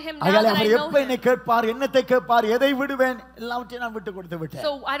myself to him now அதனால that I அவர் know எப்ப என்னை him? கேட்பார், என்னத்தை கேட்பார், எதை விடுவேன், எல்லாவற்றையும் நான் விட்டு கொடுத்து விட்டேன்.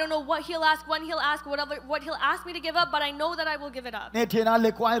 So I don't know what he'll ask, when he'll ask, what he'll ask me to give up, but I know that I will give it up. நேற்றைய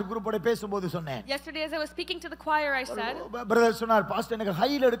நாளிலே choir குரூப்போட பேசும்போது சொன்னேன். Yesterday, as I was speaking to the choir, I said, brother சொன்னார், pastor எனக்கு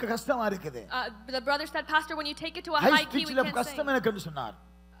ஹைல எடுக்க கஷ்டமா இருக்குது. the brother said, Pastor, when you take it to a high high key, we ஸ்பீச்ல can't கஷ்டம் sing. எனக்குன்னு சொன்னார்.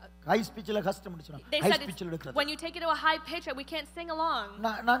 ஹை ஸ்பீச்ல கஷ்டம்னு சொன்னார். They ஹை said, ஸ்பீச்ல எடுக்கிறது. when you take it to a high pitch, we can't sing along.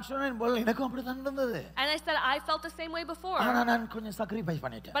 நான் சொன்னேன், போல எனக்கும் அப்படி தான் இருந்தது. And I said, I felt the same way before, ஆனா நான் கொஞ்சம் sacrifice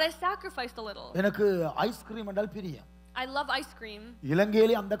பண்ணிட்டேன். but I sacrificed a little. எனக்கு ஐஸ்கிரீம் என்றால் பிரியம். I love ice cream.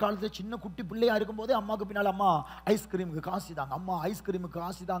 இலங்கையிலே அந்த காலத்துல சின்ன குட்டி பிள்ளையா இருக்கும்போது அம்மாக்கு பின்னால அம்மா ஐஸ்கிரீமுக்கு காசு தாங்க, அம்மா ஐஸ்கிரீமுக்கு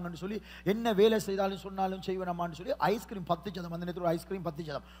காசு தாங்கன்னு சொல்லி என்ன வேலை செய்தாலும் சொன்னாலும் செய்வேனம்மான்னு சொல்லி ஐஸ்கிரீம் 10% அந்த நேரத்துல ஐஸ்கிரீம்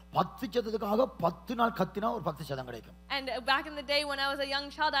 10%க்காக 10 நாள் கத்தினா ஒரு 10% கிடைக்கும். And back in the day when I was a young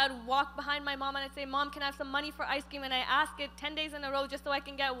child, I would walk behind my mom and I'd say, Mom, can I have some money for ice cream? And I ask it 10 days in a row just so I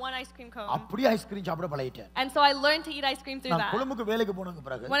can get one ice cream cone. அப்படி ice cream சாப்பிட பழகிட்டேன். And so I learned to eat ice cream through நான் that. கொழும்புக்கு வேலைக்கு போனதுக்கு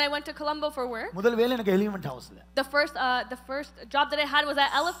பிறகு When I went to Colombo for work, முதல் வேலை எனக்கு எலிமெண்ட் ஹவுஸ்ல. the first job that I had was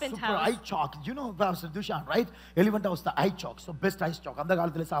at Elephant Super House. ice chalk. You know Pastor Dushan, right? Elephant house the ice chalk. So best ice chalk. அந்த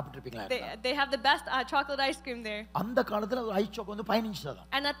காலத்துல சாப்பிட்டிருப்பீங்களா? They have the best chocolate ice cream there. அந்த காலத்துல ஒரு ice chalk வந்து 15 சதம்.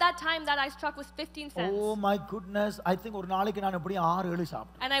 And at that time that ice chalk was 15 cents. Oh my goodness. I think ஒரு நாளைக்கு நான் எப்படி 6-7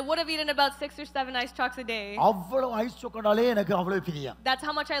 சாப்பிட்டேன். And I would have eaten about 6 or 7 ice chalks a day. அவ்வளவு ice chalkனாலே எனக்கு அவ்வளவு பிரியம். That's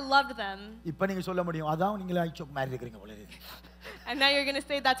how much I loved them. இப்போ நீங்க சொல்ல முடியும், அதான் நீங்க ice chalk மாதிரி இருக்கீங்க போல இருக்கு. And now you're going to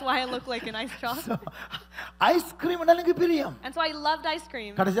say that's why I look like an ice chocolate. So, ice cream எனக்கு பிரியம். And so I loved ice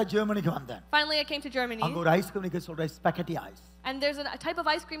cream. கடைசியா ஜெர்மனிக்கு வந்தேன். Finally, I came to Germany. அங்க ஒரு ஐஸ்கிரீம் சொல்ற spaghetti ice. And there's a type of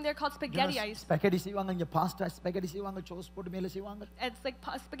ice cream there called spaghetti ice. Spaghetti செய்வாங்க, இங்க பாஸ்டா spaghetti செய்வாங்க, சோஸ் போட்டு மேல செய்வாங்க. It's like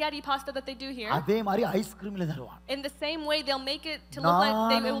spaghetti pasta that they do here. அதே மாதிரி ஐஸ்கிரீம்ல தருவாங்க. In the same way, they'll make it to look like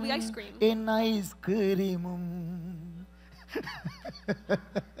it will be ice cream. N ஐஸ்கிரீமும்.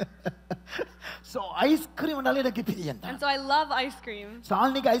 So ice cream எனக்கு பிரியம் தான். And so I love ice cream.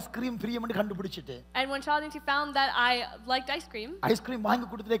 சால்னிக்கு ice cream பிரியம்னு கண்டுபிடிச்சிட்டு. And when Charlie found that I liked ice cream. Ice cream வாங்கி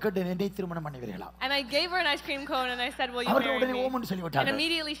கொடுத்ததே கேட்டேன், என்னை திருமணம் பண்ணுவீர்களா? And I gave her an ice cream cone and I said, "Will you our marry உடனே me?" ஓமன்னு சொல்லி விட்டாங்க. And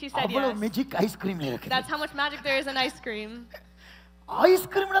immediately she said அவ்வளவு yes. Magic ice கிரீம்ல இருக்கு. That's how much magic there is in ice cream. Ice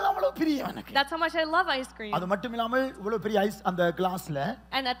கிரீம்ல அவ்வளவு பிரியம் எனக்கு. That's how much I love ice cream. அது மட்டும் இல்லாமல் இவ்வளவு பெரிய ஐஸ் அந்த கிளாஸ்ல.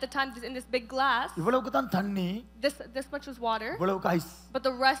 And at the time in this big glass. இவ்வளவுக்கு தான் தண்ணி. This much was water. இவ்வளவுக்கு ice. But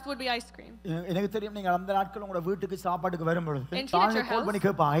the rest would be ice cream. எனக்கு தெரியும் நீங்க அந்த நாட்கள் உங்க வீட்டுக்கு சாப்பாட்டுக்கு வரும்போது And சாலி கால் பண்ணி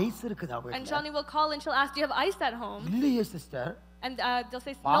கேப்பா ஐஸ் இருக்குதா வீட்ல? And Shani will call and she'll ask, "Do you have ice at home?" இல்லையே sister. And they'll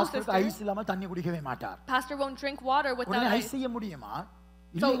say, "No, pastor sister." Ice இல்லாம தண்ணி குடிக்கவே மாட்டார். Pastor won't drink water without உடனே ice. ஐஸ் செய்ய முடியுமா?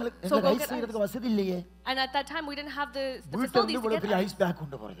 So இல்ல go ஐஸ் get செய்யறதுக்கு வசதி இல்லையே. And at that time we didn't have the வீட்டுல facilities இருந்து to ஒரு பெரிய get ஐஸ் ice. பேக்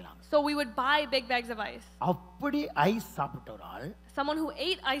கொண்டு போறதுனாங்க. So we would buy big bags of ice. அப்படி ஐஸ் சாப்பிட்ட ஒரு ஆள், Someone who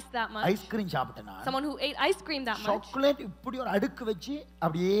ate ice that much. Ice cream சாப்பிட்டனா, Someone who ate ice cream that much. Chocolate இப்படி ஒரு அடுக்கு வச்சு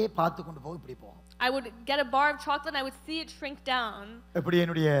அப்படியே பார்த்து கொண்டு போய் இப்படி போகும். I would get a bar of chocolate and I would see it shrink down. இப்படி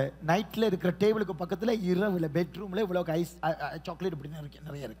என்னுடைய நைட்ல இருக்கிற டேபிளுக்கு பக்கத்துல இரவுல பெட்ரூம்ல இவ்வளவு ஐஸ் சாக்லேட் இப்படி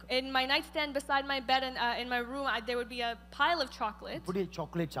நிறைய இருக்கு. In my nightstand beside my bed and in my room there would be a pile of chocolate. இப்படி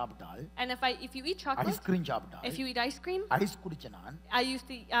சாக்லேட் சாப்பிட்டால், And if you eat chocolate, ice cream சாப்பிட்டால், if you eat ice cream, ice குடிச்ச நான் I used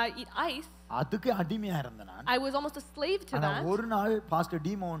to eat ice. அதுக்கு அடிமையா இருந்த நான். I was almost a slave to ஆனா that. ஒரு நாள் பாஸ்டர்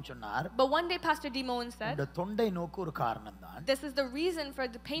டிமோன் சொன்னார், But one day Pastor Dimon said, இந்த தொண்டை நோக்கு ஒரு காரணம் தான். "This is the reason for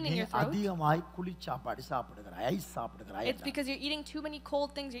the pain in your throat. அதிகமாய் குளி சாப்பாடு சாப்பிடுகிறாய், ice சாப்பிடுகிறாய்." It's because you're eating too many cold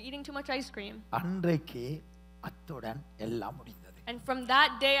things. You're eating too much ice cream." அன்றைக்கு அத்துடன் எல்லாம் முடிந்தது. And from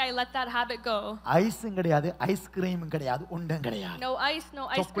that day, I let that habit go. ஐஸும் கிடையாது, ஐஸ்கிரீமும் கிடையாது, ஒன்றும் கிடையாது. No ice, no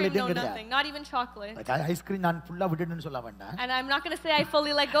ice cream, no nothing. Not even chocolate. Ice cream நான் ஃபுல்லா விட்டுட்டேன்னு சொல்ல வேண்டாம். And I'm not going to say I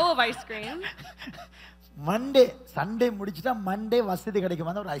fully let go of ice cream. Monday Sunday முடிச்சிட்டா Monday வசதி கிடைக்கும்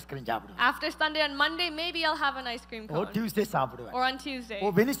வந்து ஒரு ஐஸ்கிரீம் சாப்பிடுவேன். After Sunday and Monday, maybe I'll have an ice cream O cone. Tuesday சாப்பிடுவேன். Or on Tuesday.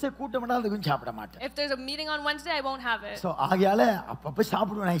 O Wednesday கூட்டம்னா அதுக்கும் சாப்பிட மாட்டேன். If there's a meeting on Wednesday, I won't have it. So ஆகையால அப்பப்ப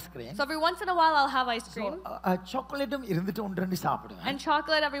சாப்பிடுவேன் ice cream. So every once in a while, I'll have ice cream. சாக்லேட்டும் இருந்துட்டு ஒன்று ரெண்டு சாப்பிடுவேன். And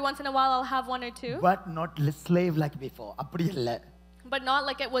chocolate, every once in a while, I'll have one or two. But not slave like before. அப்படி இல்ல. But not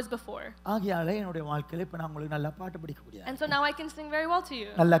like it was before. ஆகையால என்னோட வாழ்க்கையில இப்ப நான் உங்களுக்கு நல்லா பாட்டு படிக்க முடியாது. And so now I can sing very well to you.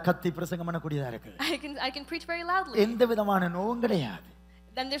 நல்லா கத்தி பிரசங்கம் பண்ண கூடியதா இருக்கு. I can preach very loudly. எந்த விதமான நோவும் கிடையாது.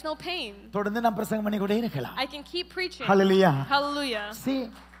 Then there's no pain. தொடர்ந்து நான் பிரசங்கம் பண்ணி கொண்டே இருக்கலாம். I can keep preaching. Hallelujah. Hallelujah. See,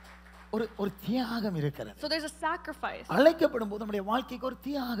 ஒரு தியாகம் இருக்கிறது. So there's a sacrifice. அழைக்கப்படும் போது நம்முடைய வாழ்க்கைக்கு ஒரு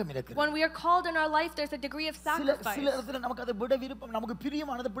தியாகம் இருக்கிறது. When we are called in our life, there's a degree of sacrifice. சில இடத்துல நமக்கு அதை விட விருப்பம், நமக்கு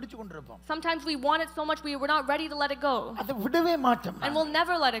பிரியமானதை பிடிச்சு கொண்டிருப்போம். Sometimes we want it so much we're not ready to let it go. அதை விடவே மாட்டோம். And we'll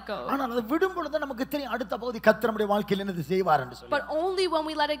never let it go. ஆனா அதை விடும் பொழுது நமக்கு தெரியும் அடுத்த பகுதி கர்த்தர் நம்முடைய வாழ்க்கையில் என்னது செய்வார் என்று சொல்லி. But only when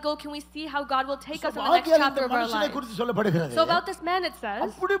we let it go can we see how God will take us in the next chapter of our மனுஷனை life. குறித்து சொல்லப்படுகிறது. So about this man it says,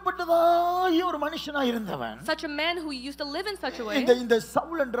 அப்படிப்பட்டதாய் ஒரு மனுஷனா இருந்தவன், such a man who used to live in such a way. இந்த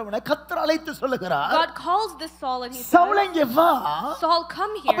சவுல் என்றவனை கர்த்தர் அழைத்து சொல்லுகிறார், God calls this Saul and he Saul says, இங்கே வா. Saul,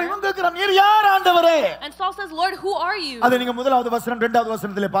 come அப்ப here. இவன் கேக்குறான், நீர் யார் ஆண்டவரே? And Saul says, Lord, who are you? அதை நீங்க முதலாவது வசனம், இரண்டாவது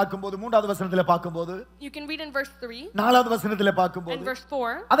வசனத்திலே பார்க்கும்போது, மூன்றாவது வசனத்திலே பார்க்கும்போது, You can read in verse 3 நாலாவது வசனத்திலே and பார்க்கும்போது, verse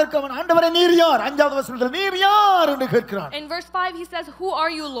 4. அதற்கு அவன் ஆண்டவரே நீர் யார்? அஞ்சாவது வசனத்திலே நீர் யார் என்று கேட்கிறான். In verse 5 he says, Who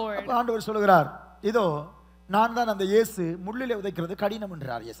are you, Lord? அப்ப ஆண்டவர் சொல்கிறார், இதோ நான் தான் அந்த இயேசு, முள்ளிலே உதைக்கிறது கடினம்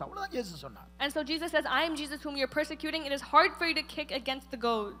என்றார் இயேசு. அவ்வளவுதான் இயேசு சொன்னார். And so Jesus says, I am Jesus whom you're persecuting. It is hard for you to kick against the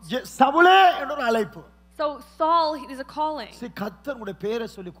goads. சவுலே என்ற ஒரு அழைப்பு. So Saul is a calling. கர்த்தர் உங்களுடைய பேரை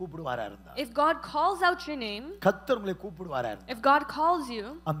சொல்லி கூப்பிடுவாரா இருந்தா, If God calls out your name, கர்த்தர் உங்களை கூப்பிடுவாரா இருந்தா, if God calls you,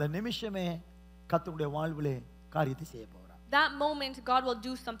 அந்த நிமிஷமே கர்த்தருடைய வாழ்விலே காரியத்தை செய்ய போறார். that moment God will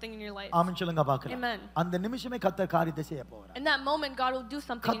do something in your life. ஆமென் சொல்லுங்க பார்க்கலாம். Amen. அந்த நிமிஷமே கர்த்தர் காரியத்தை செய்ய போறார். In that moment God will do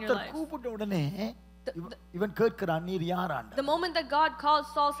something in your கர்த்தர் life. கூப்பிட்ட உடனே இவன் கேட்கிறான், நீர் யார் ஆண்டவரே? The moment that God calls,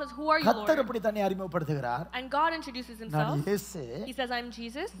 Saul says, Who are you, கர்த்தர் Lord? அப்படி தன்னை அறிமுகப்படுத்துகிறார். And God introduces நான் himself. இயேசு. He says, I'm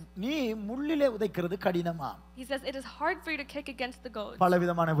Jesus. நீ முள்ளிலே உதைக்கிறது கடினமா? He says, It is hard for you to kick against the goads.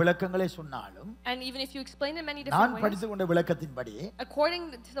 பலவிதமான விளக்கங்களை சொன்னாலும், And even if you explain in many நான் different ways, படித்து கொண்ட விளக்கத்தின்படி, according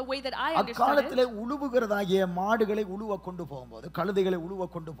to the way that I understood அக்காலத்திலே it, உழுவுகிறதாகிய மாடுகளை உழுவ கொண்டு போகும்போது, கழுதைகளை உழுவ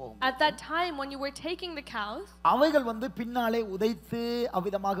கொண்டு போகும்போது, at that time when you were taking the cows, அவைகள் பின்னாலே உதைத்து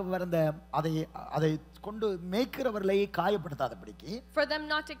அவ்விதமாக வரந்த அதை கொண்டு மேய்க்கிறவர்களை காயப்படுத்தாதபடிக்கு, for them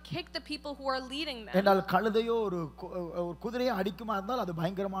not to kick the people who are leading them. என்றால் கழுதையோ ஒரு குதிரையோ அடிக்குமா இருந்தால் அது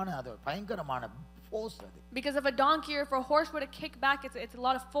பயங்கரமான force அது. Because if a donkey or if a horse were to kick back, it's a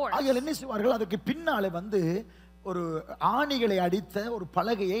lot of force. ஆகையால் என்ன செய்வார்கள், அதுக்கு பின்னாலே வந்து ஒரு ஆணிகளை அடித்த ஒரு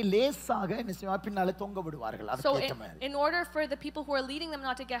பலகையை லேசாக என்ன செய்வார்கள், பின்னாலே தொங்க விடுவார்கள். So அதுக்கு ஏற்ற மாதிரி. in order for the people who are leading them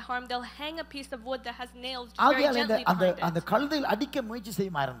not to get harmed, they'll hang a piece of wood that has nails very ஆகையால் gently அந்த behind அந்த it. கழுதையில் அடிக்க முயற்சி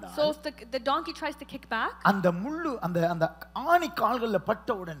செய்யுமா இருந்தால், So if the donkey tries to kick back, அந்த முள்ளு அந்த ஆணி கால்கள்ல பட்ட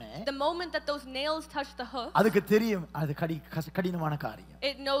உடனே the moment that those nails touch the hoof, அதுக்கு தெரியும் அது கடினமான காரியம்.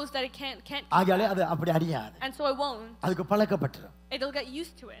 it knows that it can't kick ஆகையாலே back. அது அப்படி அடியாது, And so it won't. அதுக்கு பழக்கப்பட்டுரும். It'll get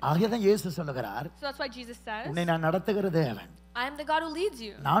used to it. ஆகையாதான் இயேசு சொல்லுகிறார், So that's why Jesus says, உன்னை நான் நடத்துகிற தேவன், I am the God who leads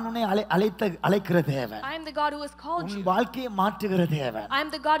you. நான் உன்னை அழைக்கிற தேவன், I am the God who has called உன் you. வாழ்க்கையை மாற்றுகிற தேவன். I am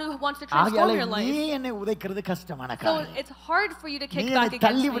the God who wants to transform ஆகையாலே your நீ life. என்னை உதைக்கிறது கஷ்டமான So காரியம், it's hard for you to நீ kick என்னை back against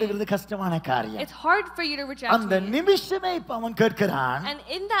தள்ளி me. விடுகிறது கஷ்டமான காரியம். It's hard for you to reject அந்த me. நிமிஷமே இப்ப அவன் கேட்கிறான், And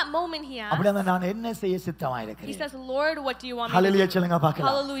in that moment he asks, அப்படி அந்த நான் என்ன செய்ய சித்தமா he இருக்கிறேன். says, Lord, what do you want me to hallelujah do? சொல்லுங்க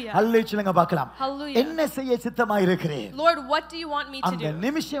பார்க்கலாம். Hallelujah. ஹல்லேலூயா சொல்லுங்க பார்க்கலாம். Hallelujah. என்ன செய்ய சித்தமா இருக்கிறேன். Lord, what do you want me to அந்த do?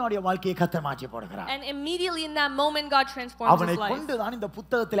 நிமிஷம் அவனுடைய வாழ்க்கையை கர்த்தர் மாற்றி போடுகிறார். And immediately in that moment God transforms அவனை his life. கொண்டு தான் இந்த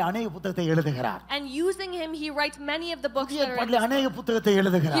புத்தகத்திலே அநேக புத்தகத்தை எழுதுகிறார். And using him he writes many of the books புதிய that are in ஏற்பாட்டிலே this அநேக book. புத்தகத்தை He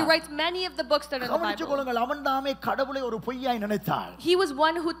எழுதுகிறார். writes many of the books that are in the கவனித்துக் Bible. கொள்ளுங்கள், அவன் தாமே கடவுளை ஒரு பொய்யாய் நினைத்தாள். He was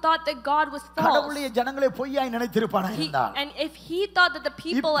one who thought that God was false. கடவுளுடைய ஜனங்களை பொய்யாய் நினைத்திருப்பானா இருந்தால், And if he thought that the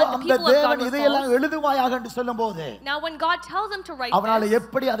people இப்போ and the அந்த people of God தேவன் were இதையெல்லாம் false, எழுதுவாயாக என்று சொல்லும்போது now when God tells him to write அவனால this,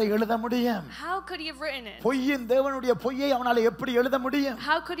 எப்படி அதை எழுத முடியும்? how could he have written it? பொய்யின் தேவனுடைய பொய்யை அவனால எப்படி எழுத முடியும்?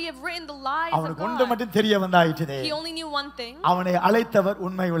 How could he have written the lies of அவனுக்கு ஒன்று God? மட்டும் தெரிய வந்தாயிற்று, He only knew one thing. அவனை அழைத்தவர்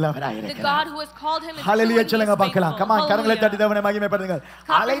உண்மை உள்ளவராய் The இருக்கிறார். God who has called him is true hallelujah and he சொல்லுங்க is பார்க்கலாம். faithful. கமான், கரங்களை தட்டி Hallelujah. தேவனை மகிமைப்படுத்துங்கள்.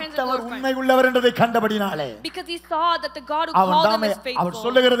 Clap your hands and அழைத்தவர் glorify. உண்மை உள்ளவர் என்றதை கண்டபடினாலே Because he saw that the God who அவன் called him தாமே is அவர் faithful.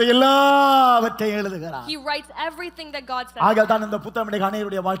 சொல்லுகிறது எல்லாவற்றையும் எழுதுகிறார். He writes everything that God says. ஆக தான் இந்த புத்தகம்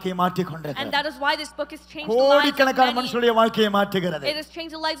அநேகருடைய வாழ்க்கையை மாற்றிக் And கொண்டிருக்கிறது. that is why this book has changed the lives of கோடிக்கணக்கான many. மனுஷருடைய வாழ்க்கையை மாற்றுகிறது. It has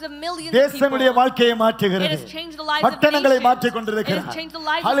changed the lives of millions of தேசங்களுடைய people. வாழ்க்கையை It மாற்றுகிறது. has changed the lives of பட்டணங்களை nations. மாற்றிக் It கொண்டிருக்கிறார். has changed the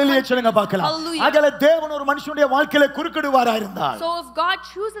lives of hallelujah countries. சொல்லுங்க பார்க்கலாம். Hallelujah. ஆகவே தேவன் ஒரு மனுஷனுடைய வாழ்க்கையில குறுக்கிடுவாரா இருந்தால், So if God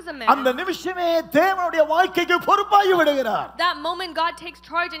chooses a அந்த man, நிமிஷமே தேவனுடைய வாழ்க்கைக்கு பொறுப்பாகி விடுகிறார். that moment God takes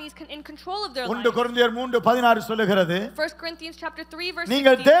charge and he's in control of their 1 lives. கொரிந்தியர் 3:16 சொல்லுகிறது, 1 Corinthians chapter 3 verse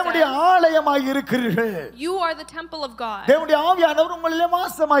நீங்கள் 16 தேவனுடைய says, ஆலயமாய் இருக்கிறீர்கள். you are the temple of God. தேவனுடைய ஆவியானவர் உங்களிலே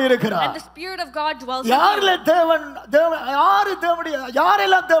வாசமாய் இருக்கிறார். And the Spirit of God dwells in you. யாரிலே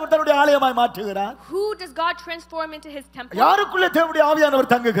யாரெல்லாம் தேவன் தன்னுடைய ஆலயமாய் மாற்றுகிறார்? Who does God transform into his temple? யாருக்குள்ளே தேவனுடைய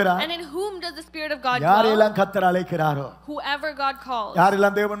ஆவியானவர் தங்குகிறார்? And in whom does the Spirit of God dwell? யாரெல்லாம் கர்த்தர் அழைக்கிறாரோ, Whoever God calls.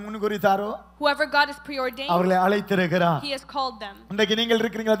 யாரெல்லாம் தேவன் முன்குறித்தாரோ Whoever God has preordained, அவர்களை அழைத்திருக்கிறார். he has called them. இன்றைக்கு நீங்கள்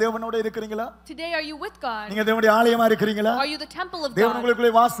இருக்கிறீங்களா? தேவனோட இருக்கிறீங்களா? Today are you with God? நீங்க தேவனுடைய ஆலயமா இருக்கிறீங்களா? Are you the temple of தேவன் God?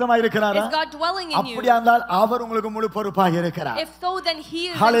 உங்களுக்குள்ளே வாசமாய் இருக்கிறாரா? Is God dwelling in you? அப்படியா இருந்தால் அவர் உங்களுக்கு முழு பொறுப்பாக இருக்கிறார். If so, then he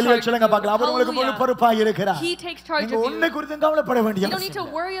is in hallelujah charge சொல்லுங்க of you. பார்க்கலாம். அவர் உங்களுக்கு முழு Hallelujah. பொறுப்பாக இருக்கிறார். He takes charge நீங்க of ஒன்றை you. குறித்து கவலைப்பட வேண்டிய You don't need to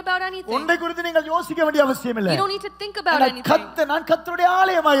அவசியம் இல்லை. worry about anything. ஒன்றை குறித்து நீங்கள் யோசிக்க வேண்டிய அவசியம் இல்லை. You don't need to think about ஏன்னா anything. நான் கர்த்தருடைய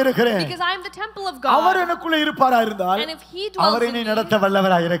ஆலயமாய் இருக்கிறேன். Because I am the temple of our God. எனக்குள்ளே இருப்பாரா இருந்தால் And if he dwells our in என்னை me, நடத்த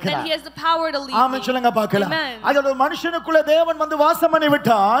வல்லவராய் then இருக்கிறார். he has the power to lead amen me. சொல்லுங்க பார்க்கலாம். Amen. அதாவது ஒரு மனுஷனுக்குள்ளே தேவன் வந்து வாசம் பண்ணி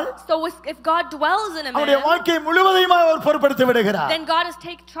விட்டால் So if God dwells in a அவருடைய man, வாழ்க்கையை முழுவதையும் அவர் பொறுப்படுத்தி விடுகிறார். then God has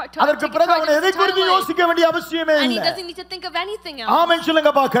taken அதற்கு charge பிறகு of அவன் எதை his குறித்து entire life. யோசிக்க வேண்டிய அவசியமே And he இல்லை. doesn't need to think of anything else. ஆமென்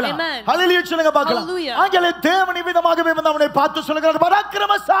சொல்லுங்க பார்க்கலாம். Amen. ஹல்லேலூயா சொல்லுங்க பார்க்கலாம். Hallelujah. ஆகவே தேவன் இவ்விதமாகவே வந்து அவனை பார்த்து சொல்லுகிறார்,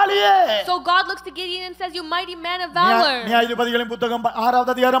 பராக்கிரமசாலியே. So God looks to Gideon and says, you mighty man of valor. நியாயாதிபதிகளின் புத்தகம்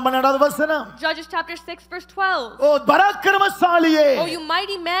 6வது அதிகாரம் 12வது வசனம். Judges chapter 6 verse 12. O பராக்கிரமசாலியே, Oh, you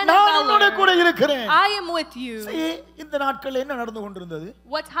mighty man of நான் உன்னோட கூட valor. இருக்கிறேன். I am with you. இந்த நாட்களில் என்ன நடந்து கொண்டிருந்தது?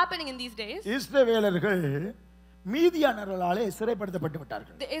 What's happening in these days? இஸ்ரவேலர்கள் மீதியானவர்களாலே சிறைப்படுத்தப்பட்டு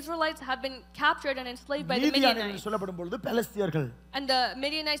விட்டார்கள். The Israelites have been captured and enslaved by the மீதியானவர்கள் Midianites. சொல்லப்படும் பொழுது பெலிஸ்தியர்கள், And the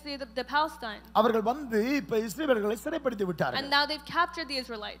Midianites, the Palestine. அவர்கள் வந்து இப்ப இஸ்ரவேலர்களை சிறைப்படுத்தி விட்டார்கள். And now they've captured the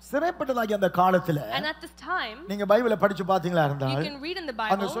Israelites. சிறைப்பட்டதாகிய அந்த காலத்துல And at this time, நீங்க பைபிளை படிச்சு பாத்தீங்களா you இருந்தால் can read in the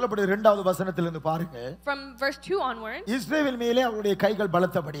அங்க Bible, சொல்லப்படுற 2வது வசனத்திலிருந்து பாருங்க. from verse 2 onwards, இஸ்ரவேல் மேலே அவருடைய கைகள்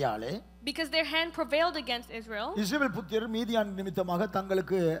பலத்தபடியாலே because their hand prevailed against Israel, இஸ்ரவேல் புத்திரர் மீதியான் நிமித்தமாக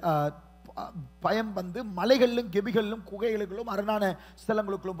தங்களுக்கு பயம் வந்து மலைகளிலும் கெபிகளிலும் குகைகளுக்கும் அரணான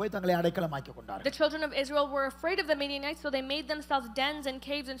ஸ்தலங்களுக்குள்ளும் போய் தங்களை அடைக்கலமாக்கி கொண்டார்கள். the children of Israel were afraid of the Midianites, so they made themselves dens and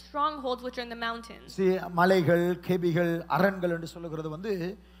caves and strongholds which are in the mountains. மலைகள் கெபிகள் அரண்கள் என்று சொல்லுகிறது வந்து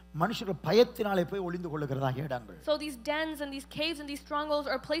மனுஷர்கள் பயத்தினாலே போய் ஒளிந்து கொள்ளுகிறதாக இடங்கள். So these dens and these caves and these strongholds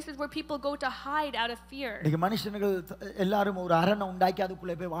are places where people go to hide out of fear. இன்னைக்கு மனுஷர்கள் எல்லாரும் ஒரு அரணை உண்டாக்கி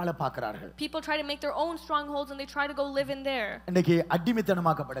அதுக்குள்ளே போய் வாழ பார்க்கிறார்கள். People try to make their own strongholds and they try to go live in there. இன்னைக்கு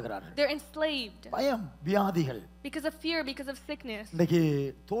அடிமைத்தனமாக்கப்படுகிறார்கள். They're enslaved பயம், வியாதிகள், because of fear, because of sickness, இன்னைக்கு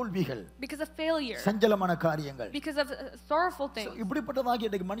தோல்விகள், because of failure, சஞ்சலமான காரியங்கள், because of sorrowful things.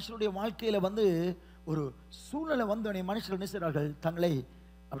 இப்படிப்பட்டதாகிய இன்னைக்கு மனுஷனுடைய வாழ்க்கையில வந்து ஒரு சூழ்நிலை வந்து மனுஷர்கள் நினைக்கிறார்கள் தங்களை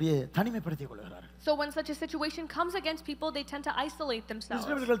அப்படியே தனிமைப்படுத்திக் கொள்கிறார்கள். So when such a situation comes against people, they tend to isolate themselves.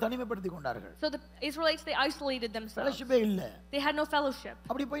 இஸ்ரவேலர்கள் தனிமைப்படுத்திக் கொண்டார்கள். So the Israelites, they isolated themselves. fellowship இல்ல. They had no fellowship.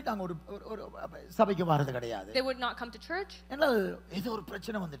 அப்படி போயிட்டாங்க. ஒரு சபைக்கு வரது கிடையாது. They would not come to church. ஏன்னா ஏதோ ஒரு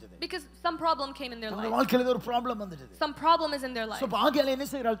பிரச்சனை வந்துட்டது. Because some problem came in their life. வாழ்க்கையில ஏதோ ஒரு problem வந்துட்டது. Some problem is in their life. So ஆகையால என்ன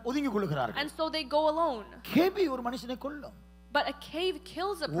செய்றார்கள்? ஒதுங்கி கொள்கிறார்கள். And so they go alone. KP ஒரு மனுஷனை கொல்லும். But a cave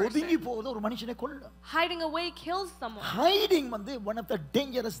kills a person. ஒதுங்கி போவது ஒரு மனுஷனை கொல்லும். Hiding away kills someone. Hiding வந்து one of the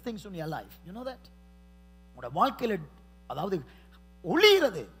dangerous things in your life. You know that? உங்க வாழ்க்கையில அதாவது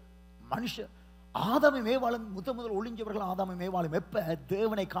ஒளியிறது மனுஷ ஆதாமும் ஏவாளும் முதல் ஒளிஞ்சவர்கள் ஆதாமும் ஏவாளும் எப்ப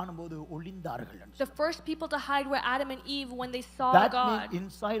தேவனை காணும்போது ஒளிந்தார்கள். The first people to hide were Adam and Eve when they saw that God. That means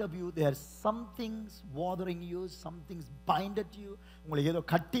inside of you there's something's bothering you, something's binded you. உங்களை ஏதோ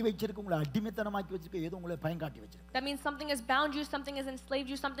கட்டி வச்சிருக்கு, உங்களை அடிமைத்தனமாக்கி வச்சிருக்கு, ஏதோ உங்களை பயங்காட்டி வச்சிருக்கு. That means something has bound you, something has enslaved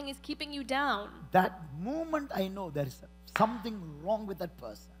you, something is keeping you down. That moment I know there is something wrong with that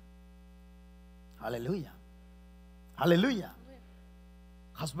person. Hallelujah. Hallelujah.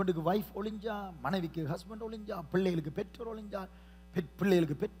 ஹஸ்பண்டுக்கு வைஃப் ஒளிஞ்சா, மனைவிக்கு ஹஸ்பண்ட் ஒளிஞ்சா, பிள்ளைகளுக்கு பெற்றோர் ஒளிஞ்சால்,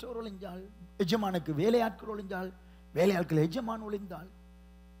 பிள்ளைகளுக்கு பெற்றோர் ஒளிஞ்சால், எஜமானுக்கு வேலையாட்கள் ஒளிஞ்சால், வேலையாட்கள் எஜமான் ஒளிந்தால்,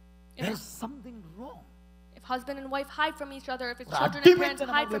 there is something wrong. If husband and wife hide from each other, if his children and parents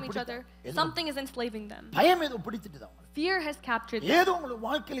hide from each other, something is enslaving them. பயம் ஏதோ பிடிச்சிட்டு தான். Fear has captured them. ஏதோ உங்க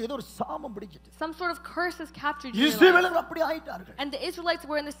வாழ்க்கையில ஏதோ ஒரு சாபம் பிடிச்சிட்டு. Some sort of curse has captured you. இஸ்ரவேலர் அப்படி ஆயிட்டார்கள். And the Israelites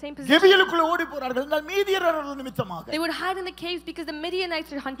were in the same position. கெபியலுக்குள்ள ஓடி போறார்கள். ஆனால் மீதியர்கள் நிமித்தமாக. They would hide in the caves because the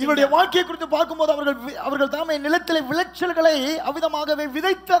Midianites are hunting இவருடைய them. வாழ்க்கையை குறித்து பார்க்கும்போது அவர்கள் தாமே நிலத்திலே விளைச்சல்களை அவிதமாகவே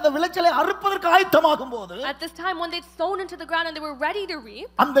விதைத்து அந்த விளைச்சலை அறுப்பதற்கு ஆயத்தமாகும்போது at this time when they'd sown into the ground and they were ready to reap,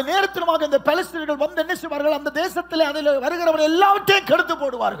 அந்த நேரத்திலுமாக இந்த பெலிஸ்தீனர்கள் வந்து என்ன செய்வார்கள்? அந்த தேசத்திலே அதில் வருகிறவர் எல்லாவற்றையும் கெடுத்து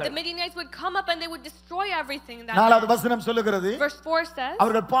போடுவார்கள். the Midianites would come up and they would destroy everything. That நாலாவது வசனம் சொல்லுகிறது, verse 4 says,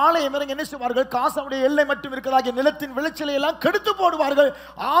 அவர்கள் பாளையம் இறங்கி என்ன செய்வார்கள்? காசாவுடைய எல்லை மட்டும் இருக்கிறதாகிய நிலத்தின் விளைச்சலை எல்லாம் கெடுத்து போடுவார்கள்.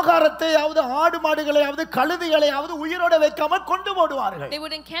 ஆகாரத்தையாவது ஆடு மாடுகளையாவது கழுதைகளையாவது உயிரோட வைக்காமல் கொண்டு போடுவார்கள். they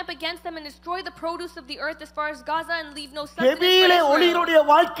would encamp against them and destroy the produce of the earth as far as Gaza and leave no sustenance. கெபியிலே ஒளியினுடைய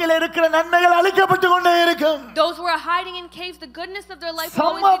வாழ்க்கையில இருக்கிற நன்மைகள் அழிக்கப்பட்டு கொண்டே இருக்கும். those who are hiding in caves, the goodness of their life will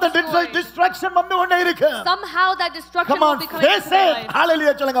some always of be the destroyed. destruction வந்து கொண்டே இருக்கு. somehow that destruction Come on, will be coming into their life.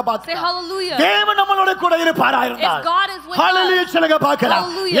 hallelujah சொல்லுங்க பாத்து. say hallelujah. தேவன் நம்மளோட கூட இருப்பாரா இருந்தால், if God is with hallelujah us, சொல்லுங்க பார்க்கலாம்.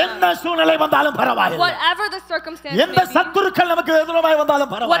 hallelujah. என்ன சூழ்நிலை வந்தாலும் பரவாயில்லை, whatever the circumstance எந்த may be, சத்துருக்கள் நமக்கு எதிராக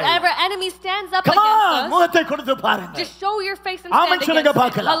வந்தாலும் பரவாயில்லை, whatever enemy stands up Come against on, us, முகத்தை கொடுத்து பாருங்க. just show your face and amen stand சொல்லுங்க against it.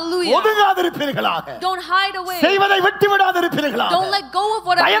 பார்க்கலாம். hallelujah. ஒதுங்காதிருப்பீர்களாக, don't hide away, செய்வதை விட்டு விடாதிருப்பீர்களாக, don't let go of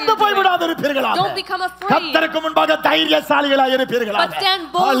whatever பயந்து you're போய் doing, விடாதிருப்பீர்களாக, don't become afraid, கர்த்தருக்கு முன்பாக தைரியசாலிகளாக இருப்பீர்களாக. but stand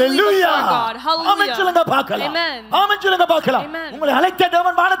boldly Hallelujah. before God. Hallelujah. ஆமென் சொல்லுங்க பார்க்கலாம். Amen. ஆமென் சொல்லுங்க பார்க்கலாம். Amen. உங்களை அழைத்த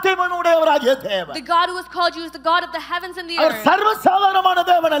தேவன் வானத்தை உடையவராகிய தேவன். the God who has called you is the God of the heavens and the our earth. சர்வசாதாரணமான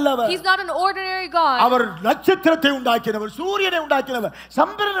தேவன் அல்லவர். He's not an ordinary God. அவர் நட்சத்திரத்தை உண்டாக்கினவர், சூரியனை உண்டாக்கினவர்,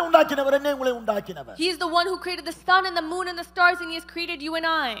 சந்திரனை உண்டாக்கினவர், என்னை உங்களை உண்டாக்கினவர். He is the one who created the sun and the moon and the stars, and he has created you and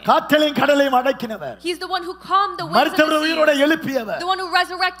I. காற்றையும் கடலையும் அடக்கினவர். He's the one who calmed the winds and மரித்தவரை the உயிரோட seas. எழுப்பியவர். The one who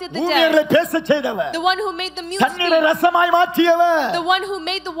resurrected the பூமியை dead. பேச செய்தவர். The one who made the mute தண்ணீரை speak. ரசமாய் மாற்றியவர். The one who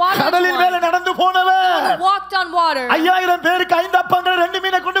made the water into கடலின் மேல wine. நடந்து போனவர். The one who walked on water. 5000 பேருக்கு 5 அப்பங்கள் 2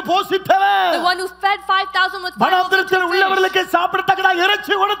 மீனை கொண்டு போஷித்தவர். The one who fed 5,000 with 5 வனாந்திரத்தில் உள்ளவர்களுக்கு சாப்பிடத்தக்கதா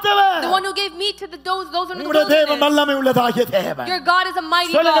இறைச்சி கொடுத்தவர். The one who gave meat to those in the உம்முடைய தேவன் wilderness. வல்லமை உள்ளதாகிய தேவன். Your God is a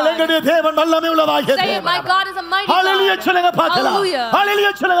mighty சொல்லுங்கள், God. எங்களுடைய தேவன் வல்லமை உள்ளதாகிய Say it, தேவன். my God is a mighty hallelujah God. சொல்லுங்க பார்க்கலாம். Hallelujah.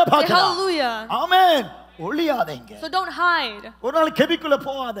 ஹalleluya சொல்லுங்க Say பார்க்கலாம். hallelujah. Amen. ஒளியாதீங்க. So don't hide. ஒரு நாள் கெபிக்குள்ள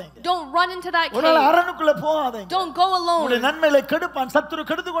போகாதீங்க. Don't run into that ஒரு நாள் cave. அரணுக்குள்ள போகாதீங்க. Don't go உங்களுடைய alone. நன்மைகளை கெடுப்பான், சத்துரு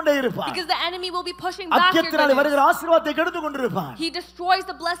கெடுத்து கொண்டே இருப்பான். Because the enemy will be pushing back your அக்கியத்தினாலே வருகிற goodness. ஆசீர்வாதத்தை கெடுத்து கொண்டிருப்பான். He destroys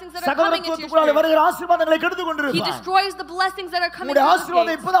the blessings that are coming into your சகோதரத்துவத்துக்குள்ளாலே spirit. வருகிற ஆசீர்வாதங்களை கெடுத்து He கொண்டிருப்பான். destroys the blessings that are coming உங்களுடைய to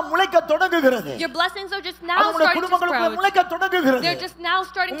ஆசீர்வாதம் you. இப்பதான் முளைக்க தொடங்குகிறது. Your blessings are just now அது உங்களுடைய starting to குடும்பங்களுக்குள்ள sprout. முளைக்க தொடங்குகிறது. They're just now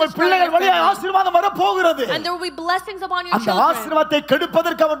starting to உங்கள் sprout in பிள்ளைகள் your வழியா family. ஆசீர்வாதம் வர போகிறது. And there will be blessings upon your அந்த children. ஆசீர்வாதத்தை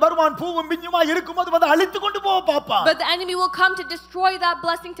கெடுப்பதற்கு அவன் வருவான். பூவும் பிஞ்சுமா இருக்கும்போது வந்து அழித்து கொண்டு போக பாப்பான். But the enemy will come to destroy that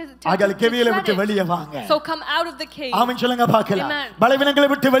blessing to ஆகவே கெபியில விட்டு shred it. வெளியே வாங்க. So come out of the cave. ஆமென் சொல்லுங்க பார்க்கலாம். Amen. பலவீனங்களை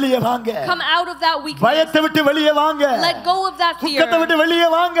விட்டு வெளியே வாங்க. Come out of that weakness. பயத்தை விட்டு வெளியே வாங்க. Let go of that fear. துக்கத்தை விட்டு வெளியே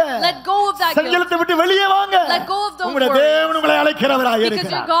வாங்க. Let go of that guilt. சஞ்சலத்தை விட்டு வெளியே வாங்க. Let go of those உங்களுடைய worries. தேவன் உங்களை அழைக்கிறவராய் Because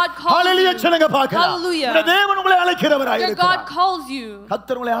இருக்கிறார். your God calls hallelujah you. சொல்லுங்க பார்க்கலாம். Hallelujah. உங்களுடைய தேவன் உங்களை அழைக்கிறவராய் Your God இருக்கிறார். calls you.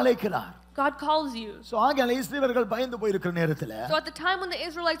 கர்த்தர் உங்களை அழைக்கிறார். God calls you. சோ ஆகையால இஸ்ரவேலர்கள் பயந்து போய் இருக்கிற நேரத்துல So at the time when the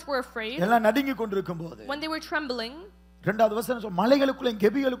Israelites were afraid, எல்லாம் நடுங்கி கொண்டிருக்கும் போது when they were trembling, இரண்டாவது வசனம் மலைகளுக்குள்ள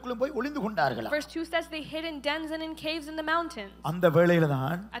கெபிகளுக்குள்ள போய் ஒளிந்து கொண்டார்கள். verse 2 says they hid in dens and in caves in the mountains. அந்த வேளையில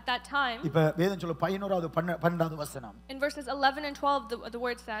தான் At that time, இப்ப வேதம் சொல்ல 11வது 12வது வசனம் in verses 11 and 12, the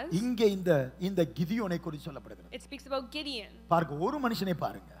word says, இங்கே இந்த கிதியோனை குறித்து சொல்லப்படுகிறது. it speaks about Gideon. பாருங்க, ஒரு மனுஷனை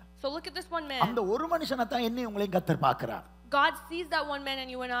பாருங்க. So look at this one man. அந்த ஒரு மனுஷனை தான் என்னை உங்களையும் கர்த்தர் பார்க்கிறார். God sees that one man and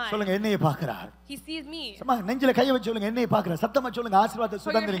you and I. சொல்லுங்க என்னைய பார்க்கறார். He sees me. சும்மா நெஞ்சில கைய வச்சு சொல்லுங்க என்னைய பார்க்கறார். சத்தமா சொல்லுங்க ஆசீர்வாதத்தை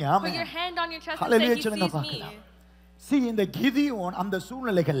சுதந்திரிங்க. Put amen. your hand on your chest and say hallelujah he சொல்லுங்க sees me. பார்க்கலாம். See இந்த கிதியோன் அந்த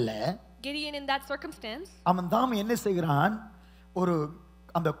சூழ்நிலைகள்ல Gideon in that circumstance, அவன் தாம் என்ன செய்கிறான் ஒரு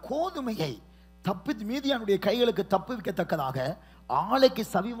அந்த கோதுமையை தப்பி மீதியானுடைய கைகளுக்கு தப்புவிக்கத்தக்கதாக ஆலைக்கு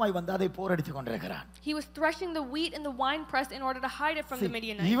சமீபமாய் வந்து அதை போரடித்துக் கொண்டிருக்கிறான். he was threshing the wheat in the wine press in order to hide it from the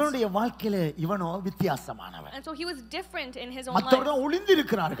Midianites. இவனுடைய வாழ்க்கையில இவனோ வித்தியாசமானவன். And so he was different in his own மற்றவர்கள் life. ஒளிந்து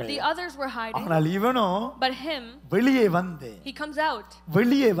இருக்கிறார்கள். The others were hiding. ஆனால் இவனோ But him, வெளியே வந்து he comes out.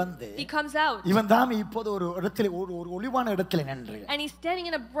 வெளியே வந்து He comes out. இவன் தாம் இப்போது ஒரு இடத்துல ஒரு ஒளிவான இடத்துல நின்று And he's standing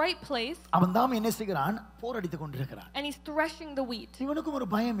in a bright place. அவன் தாம் என்ன செய்கிறான் போரடித்துக் கொண்டிருக்கிறான். And he's threshing the wheat. இவனுக்கும் ஒரு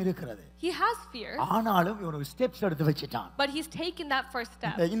பயம் இருக்கிறது. He has fear. ஆனாலும் இவன் ஒரு ஸ்டெப்ஸ் எடுத்து வச்சிட்டான். But he's taken that first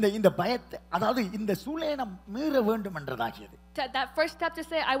step. இந்த பயத்தை அதாவது இந்த சூழ்நிலையை நாம் மீற வேண்டும் என்றதாகியது. That first step to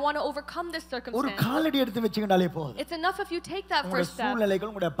say I want to overcome this ஒரு circumstance. காலடி எடுத்து வச்சிட்டாலே போதும். It's enough if you take that உங்களுடைய first step. சூழ்நிலைகள்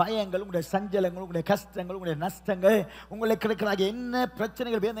உங்களுடைய பயங்கள் உங்களுடைய சஞ்சலங்கள் உங்களுடைய கஷ்டங்கள் உங்களுடைய நஷ்டங்கள் உங்களுக்கு இருக்கிற என்ன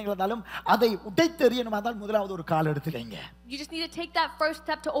பிரச்சனைகள் வேதனைகள் இருந்தாலும் அதை உடைத்தெறியணும் என்றால் முதலாவது ஒரு கால் எடுத்து வைங்க. You just need to take that first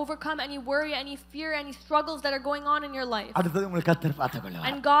step to overcome any worry, any fear, any struggles that are going on in your life. அடுத்து உங்களுக்கு கர்த்தர் பார்த்துக்கொள்வார்.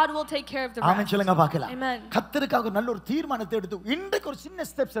 And God will take care of the amen rest. சொல்லுங்க பார்க்கலாம். Amen. கர்த்தருக்காக ஒரு நல்ல ஒரு தீர்மானத்தை எடுத்து இன்றைக்கு ஒரு சின்ன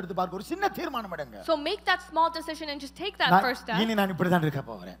ஸ்டெப்ஸ் எடுத்து பாருங்க ஒரு சின்ன தீர்மானம் எடுங்க. So make that small decision and just take that first step. இனி நான் இப்படி தான் இருக்க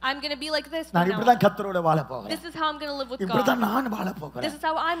போறேன். I'm going to be like this நான் from இப்படி now தான் on. கர்த்தரோட வாழ போறேன். This is how I'm going to live with இப்படி God. தான் நான் வாழ போறேன். This is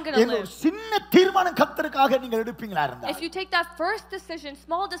how I'm going to ஒரு live. சின்ன தீர்மானம் கர்த்தருக்காக நீங்க எடுப்பீங்களா இருந்தா If you take that first decision,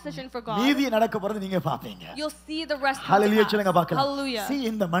 small decision for God, நீதி நடக்க போறது நீங்க பாப்பீங்க. you'll see the rest hallelujah of சொல்லுங்க the past. பார்க்கலாம். Hallelujah. See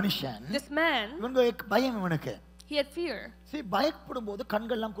இந்த மனுஷன் This man, இவனுக்கு பயம் இவனுக்கு. he had fear. See பயப்படும் போது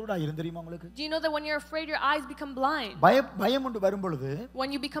கண்கள் எல்லாம் குருடா இருந்து தெரியுமா உங்களுக்கு? Do you know that when you're afraid, your eyes become blind? பயம் ஒன்று வரும் பொழுது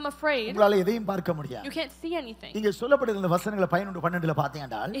When you become afraid, உங்களால எதையும் பார்க்க முடியாது. you can't see anything. இங்க சொல்லப்படுகிற இந்த வசனங்களை 11 12ல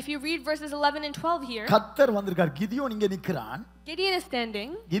பாத்தீங்கன்னா If you read verses 11 and 12 here, கர்த்தர் வந்திருக்கார். கிதியோன் இங்க நிக்கிறான். Gideon is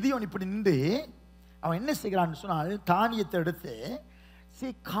standing. கிதியோன் இப்படி நின்று அவன் என்ன செய்கிறான்னு சொன்னால் தானியத்தை எடுத்து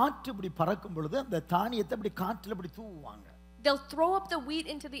காற்று இப்படி பறக்கும் பொழுது அந்த தானியத்தை இப்படி காற்றுல இப்படி தூவுவாங்க. They'll throw up the wheat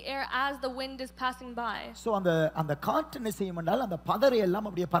into the air as the wind is passing by. So அந்த காற்று என்ன செய்யும் என்றால் அந்த பதரை எல்லாம்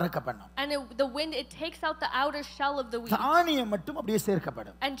அப்படியே பறக்க பண்ணும். And the wind, it takes out the outer shell of the wheat. தானியம் மட்டும் அப்படியே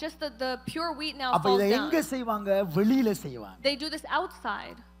சேர்க்கப்படும். And just the pure wheat now அப்ப falls இதை எங்க down. செய்வாங்க? வெளியில செய்வாங்க. They do this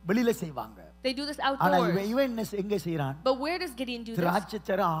outside. வெளியில செய்வாங்க. They do this ஆனா outdoors. இவன் என்ன எங்க செய்றான்? But where does Gideon do this?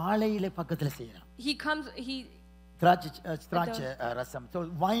 திராட்சைச்சர ஆலையில பக்கத்துல செய்றான். He திராட்சை ரசம். So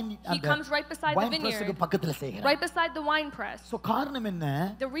wine He comes right beside the vineyard. பக்கத்துல செய்றான். Right beside the wine press. So காரணம் என்ன?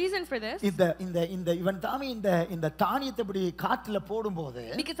 The reason for this, இந்த இவன் தாமே இந்த தானியத்தை இப்படி காட்டுல போடும்போது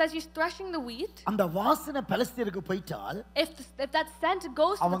because as he's threshing the wheat, அந்த வாசனை பெலிஸ்தியருக்கு போய்ட்டால் if that scent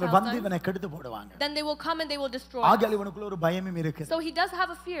goes to the அவங்க வந்து Philistines, இவனை கெடுத்து போடுவாங்க. then they will come and they will destroy. ஆகையால் இவனுக்குள்ள ஒரு பயமும் இருக்கு. So he does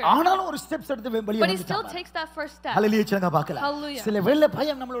have a fear. ஆனாலும் ஒரு ஸ்டெப்ஸ் எடுத்து வெளியே But he still வந்துட்டான். takes that first step. ஹalleluya சொல்லுங்க பார்க்கலாம். Hallelujah. சில வேளை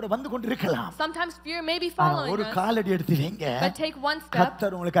பயம் நம்மளோட வந்து கொண்டிருக்கலாம். Sometimes fear may be ஆனா following ஒரு us, காலடி எடுத்து வைங்க. but take one step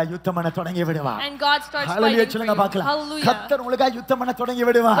கர்த்தர் உங்களுக்கு யுத்தம் பண்ண தொடங்கி விடுவார். and God starts hallelujah fighting for சொல்லுங்க you. பார்க்கலாம். Hallelujah. கர்த்தர் உங்களுக்கு யுத்தம் பண்ண தொடங்கி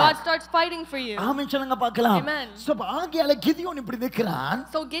விடுவார். God starts fighting for you. ஆமென் சொல்லுங்க பார்க்கலாம். Amen. சோ ஆகையால கிதியோன் இப்படி நிற்கிறான்.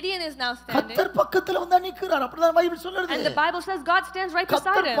 So Gideon is now standing. கர்த்தர் பக்கத்துல வந்து நிற்கிறார். அப்படிதான் பைபிள் சொல்லுது. And the Bible says God stands right beside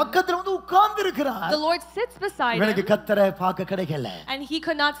கர்த்தர் him. பக்கத்துல வந்து உட்கார்ந்து இருக்கிறார். The Lord sits beside இவனுக்கு him. கர்த்தரை பார்க்க கிடைக்கல. And he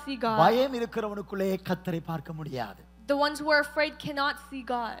could not see God. பயம் இருக்கிறவனுக்குள்ளே கர்த்தரை பார்க்க முடியாது. The ones who are afraid cannot see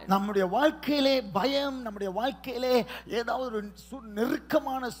God. நம்முடைய வாழ்க்கையிலே பயம் நம்முடைய வாழ்க்கையிலே ஏதாவது ஒரு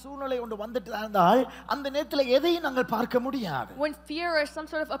நெருக்கமான சூழ்நிலை ஒன்று வந்துட்டு இருந்தால் அந்த நேரத்தில் எதையும் நாங்கள் பார்க்க முடியாது. When fear or some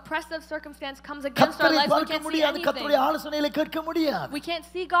sort of oppressive circumstance comes against our கர்த்தரை lives, we பார்க்க can't see முடியாது. anything. கர்த்தருடைய ஆலோசனைகளை கேட்க முடியாது. We can't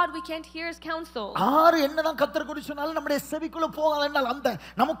see God, we can't hear his counsel. ஆறு என்னதான் கர்த்தர் குறித்து சொன்னாலும் நம்முடைய செவிக்குள்ள போகாது என்றால் அந்த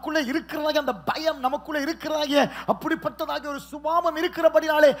நமக்குள்ள இருக்கிறதாக அந்த பயம் நமக்குள்ள இருக்கிறதாக அப்படிப்பட்டதாக ஒரு சுபாவம்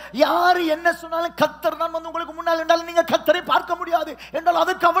இருக்கிறபடினாலே யாரு என்ன சொன்னாலும் கர்த்தர் தான் வந்து உங்களுக்கு முன்னால் என்றால் நீங்க கர்த்தரை பார்க்க முடியாது என்றால்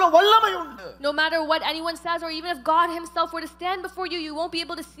அதற்கு அவ்வளவு வல்லமை உண்டு. No matter what anyone says or even if God himself were to stand before you, you won't be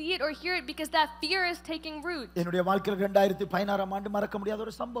able to see it or hear it because that fear is taking root. என்னுடைய வாழ்க்கையில் 2016 ஆண்டு மறக்க முடியாத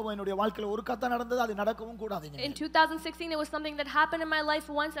ஒரு சம்பவம் என்னுடைய வாழ்க்கையில் ஒரு கதை நடந்தது. அது நடக்கவும் கூடாது. In 2016 there was something that happened in my life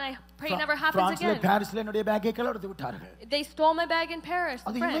once and I pray it never happens again. பாரிஸ்ல என்னுடைய பேக்கை கலவரத்து விட்டார்கள். They stole my bag in Paris.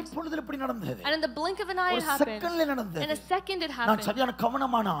 அது இன்னைக்கு பொழுதுல இப்படி நடந்தது. And in the blink of an eye it ஒரு happened. செகண்ட்ல நடந்தது. In a second it நான் happened. சரியான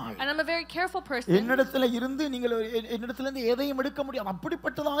கவனமான ஆள். And I'm a very careful person. என்னிடத்துல இருந்து நீங்கள் என்னிடத்துல இருந்து எதையும் எடுக்க முடியாது.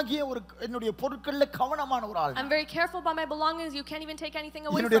 அப்படிப்பட்டதாகிய ஒரு என்னுடைய பொருட்கள்ல கவனமான ஒரு ஆள். I'm very careful about my belongings. You can't even take anything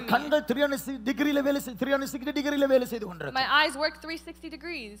away என்னுடைய from me. கண்கள் 360 டிகிரில வேலை 360 டிகிரில வேலை செய்து கொண்டிருக்கு. My eyes work 360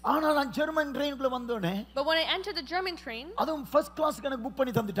 degrees. ஆனால் நான் ஜெர்மன் ட்ரெயினுக்குள்ள வந்தோனே But when I entered the German train, அதுவும் ஃபர்ஸ்ட் கிளாஸ்க்கு எனக்கு புக்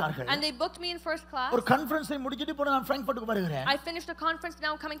பண்ணி தந்துட்டார்கள். and they booked me in first class. ஒரு கான்ஃபரன்ஸை முடிச்சிட்டு போன நான் ஃபிராங்க்ஃபர்ட்டுக்கு வருகிறேன். I finished a conference,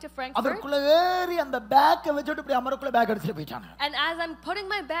 now I'm coming to Frankfurt. அதற்குள்ள ஏறி அந்த பேக்கை வச்சிட்டு இப்படி அமரக்குள்ள பேக் எடுத்துட்டு போயிட்டாங்க. And as I'm putting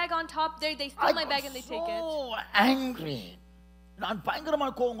my bag on top there, they steal my bag and they take it. So angry. நான் பயங்கரமான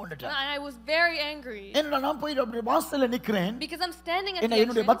கோபம் கொண்டுட்டேன். And I was very angry. என்னடா நான் போய் அப்படியே வாசல்ல நிக்கிறேன். Because I'm standing at the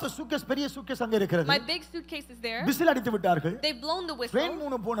என்னுடைய மத்த entrance. சூட்கேஸ் பெரிய சூட்கேஸ் அங்க இருக்கிறது. My big suitcase is there. Whistle அடித்து விட்டார்கள். They've blown the train whistle.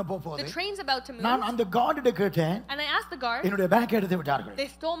 மூணு போன The போகுது. train's about to move. நான் அந்த கார்டிட்ட கேட்டேன். And I asked the guard. என்னுடைய பேக் எடுத்து விட்டார்கள். They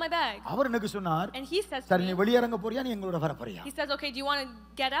stole my bag. அவர் எனக்கு சொன்னார், And he says to சரி நீ me, வெளியறங்க போறியா நீ எங்களோட வர போறியா? he says, okay, do you want to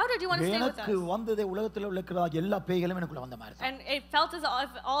get out or do you want to stay with எனக்கு us? வந்ததே உலகத்துல இருக்கிற எல்லா பேய்களும் எனக்குள்ள வந்த மாதிரி. And it felt as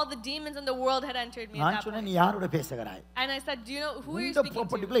if all the demons in the world had entered me at நான் that சொன்னேன் point. நீ யாரோட பேசுகிறாய்? And I said, do you know who you're இந்த speaking to?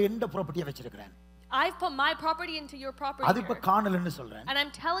 ப்ராப்பர்ட்டிக்குள்ள எந்த ப்ராப்பர்ட்டியை வச்சிருக்கிறேன்? I've put my property into your property அது இப்ப here. காணலன்னு சொல்றேன். And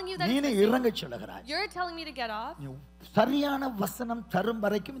I'm telling you that நீ it's missing. இறங்க சொல்லுகிறாய். You're telling me to get off. நீ சரியான வசனம் தரும்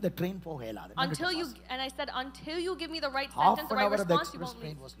வரைக்கும் இந்த ட்ரெயின் போக இயலாது. Until you, and I said, until you give me the right half sentence, an the right hour the response, you express won't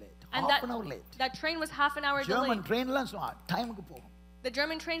train leave. was late. And Half an hour late. that train was half an hour German delayed. ட்ரெயின்லாம் டைமுக்கு போகும். The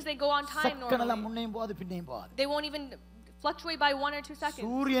German trains, they go on time செக்கனல normally. முன்னையும் போகாது பின்னையும் போகாது. They won't even fluctuate by 1 or 2 seconds.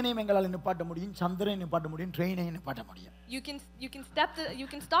 சூரியனையும் எங்களால நிப்பாட்ட முடியும், சந்திரனை நிப்பாட்ட முடியும், ட்ரெயினையும் நிப்பாட்ட முடியும். You can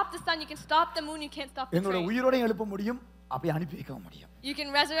stop the sun, you can stop the moon, you can't stop the எங்களோட train. உயிரோட எழுப்ப முடியும், அப்படியே அனுப்பி வைக்க முடியும். You can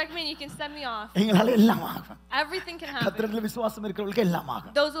resurrect me and you can send me off. எங்களால எல்லாம் ஆகும். Everything can happen. கர்த்தரில் விசுவாசம் இருக்கிறவங்களுக்கு எல்லாம்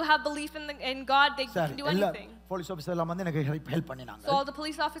ஆகும். Those who have belief in God, they சரி, can do எல்லா anything. போலீஸ் ஆபீசர் எல்லாம் வந்து எனக்கு ஹெல்ப் பண்ணினாங்க. So all the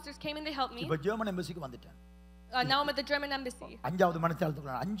police officers came and they helped me. இப்ப ஜெர்மன் எம்பசிக்கு வந்துட்டேன். Now I'm at the German embassy. 5வது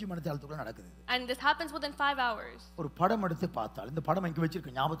மணித்தியாலத்துக்குள்ள 5 மணித்தியாலத்துக்குள்ள நடக்குது. And this happens within 5 hours. ஒரு படம் எடுத்து பார்த்தால் இந்த படம் இங்க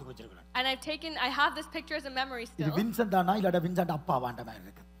வச்சிருக்கேன், ஞாபகத்துக்கு வச்சிருக்கேன். And I have this picture as a memory இது still. வின்சென்ட் ஆனா இல்லடா வின்சென்ட் அப்பாவாண்ட மாதிரி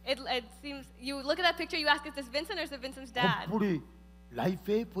இருக்கு. It seems, you look at that picture, you ask, is this Vincent or is it Vincent's dad? அப்படி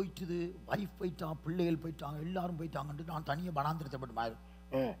லைஃபே போயிட்டுது, வைஃப் போயிட்டா, பிள்ளைகள் போயிட்டாங்க, எல்லாரும் போயிட்டாங்கன்னு நான் தனியா வனாந்திரத்தப்பட்ட மாதிரி.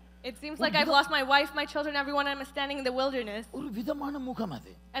 It seems like I've lost my wife, my children, everyone. I'm standing in the wilderness. ஒரு விதமான முகம்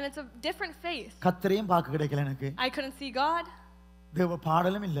அது. And it's a different face. கர்த்தரையும் பார்க்க கிடைக்கல எனக்கு. I couldn't see God. தேவ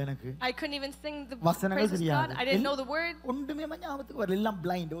பாடலும் இல்ல எனக்கு. I couldn't even sing the வசனங்கள் praises of தெரியாது. God. I didn't know the word. ஒண்ணுமே ஞாபகத்துக்கு வரல, எல்லாம்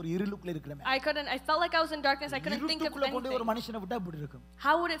பிளைண்ட், ஒரு இருளுக்குள்ள இருக்கிறமே. I felt like I was in darkness. I couldn't think of இருட்டுக்குள்ள கொண்டு ஒரு anything. மனுஷனை விட்டா எப்படி இருக்கும்?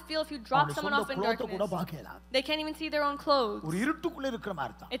 How would it feel if you dropped someone off in கூட darkness? பார்க்கல. They can't even see their own clothes. ஒரு இருட்டுக்குள்ள இருக்கிற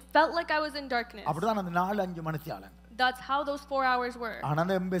மாதிரி தான். It felt like I was in darkness. அப்படிதான் அந்த 4-5 மணித்தியாலங்க. That's how those 4 hours were. ஆனா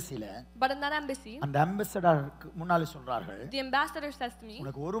அந்த எம்பசில But in that embassy, அந்த அம்பசடருக்கு முன்னால சொல்றார்கள், the ambassador says to me,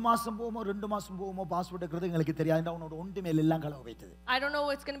 உனக்கு 1 மாசம் போகுமோ 2 மாசம் போகுமோ பாஸ்போர்ட் எடுக்கிறது எங்களுக்கு தெரியாதுடா, உன்னோட ஒன்று மேல எல்லாம் கலவ வைத்தது. I don't know,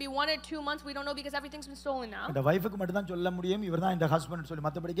 it's going to be 1 or 2 months. We don't know because everything's been stolen now. அந்த வைஃப்க்கு மட்டும் தான் சொல்ல முடியும் இவர்தான் இந்த ஹஸ்பண்ட் சொல்லி,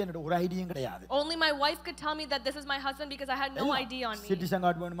 மத்தபடிக்கு என்னோட ஒரு ஐடியும் கிடையாது. Only my wife could tell me that this is my husband because I had no ID on me. Citizen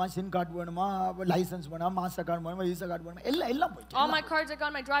card வேணுமா, சிம் கார்டு வேணுமா, லைசென்ஸ் வேணுமா, மாஸ்டர் கார்டு வேணுமா, விசா கார்டு வேணுமா, எல்லாம் போயிடுச்சு. All my cards are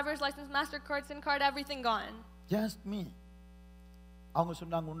gone, my driver's license, MasterCard, SIM card, everything gone. Just me. அவங்க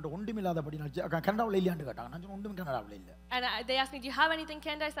சொன்னாங்க ஒன்றுமில்லாதபடி நான் கனடாவில் இல்லையான்னு கேட்டாங்க. நான் சொன்னேன் ஒன்றும் கனடாவில் இல்லை. And they asked me, do you have anything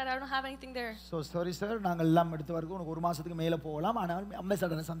Canada? I said, I don't have anything there. So sorry sir, நாங்கள் எல்லாம் எடுத்து வரக்கு உனக்கு 1 மாசத்துக்கு மேல போகலாம், ஆனால்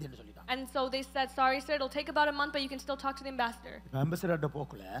அம்பசடரை சந்தின்னு சொல்லிட்டாங்க. And so they said, sorry sir, it'll take about a month, but you can still talk to the ambassador. அம்பசடர்ட்ட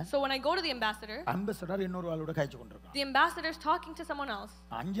போகல. So when I go to the ambassador, அம்பசடர் இன்னொரு ஆளோட கைச்சு கொண்டிருக்கான். the ambassador is talking to someone else.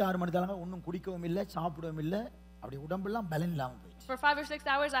 5-6 மணி நேரம் ஒன்றும் குடிக்கவும் இல்லை, சாப்பிடவும் இல்லை, அப்படி உடம்பெல்லாம் பலன் இல்லாம போயிடுச்சு. For 5 or 6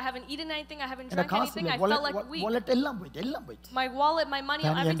 hours, I haven't eaten anything, I haven't drank anything, I felt like weak. wallet எல்லாம் போயிடுச்சு. My wallet, my money,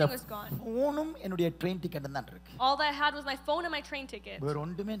 everything was gone. போனும் என்னுடைய ட்ரெயின் டிக்கெட் தான் இருக்கு. All that I had was my phone and my train ticket. வேற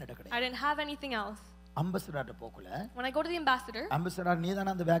ஒன்றுமே நடக்கல. I didn't have anything else. அம்பசடர்ட்ட போகல. When I go to the ambassador, அம்பசடர்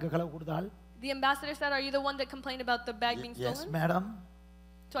நீதான அந்த பேக்கை கலவு கொடுத்தாள்? the ambassador said, are you the one that complained about the bag being stolen? Yes madam.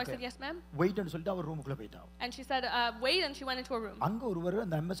 So I said, yes ma'am. Wait ன்னு சொல்லிட்டு அவர் ரூமுக்குள்ள போயிட்டா. And she said, wait, and she went into a room. அங்க ஒருவர்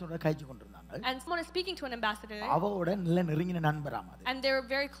அந்த அம்பசடரை கைச்சு கொண்டிருந்தாங்க. And someone is speaking to an ambassador. அவரோட நல்ல நெருங்கின நண்பராம் அது. And they were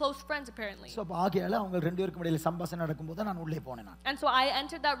very close friends apparently. So ஆகையால அவங்க ரெண்டு பேருக்கும் இடையில சம்பாஷணை நடக்கும்போது நான் உள்ளே போனேன் நான். And so I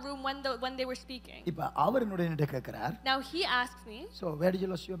entered that room when they were speaking. இப்ப அவர் என்னோட கேக்குறார். Now he asks me. So where did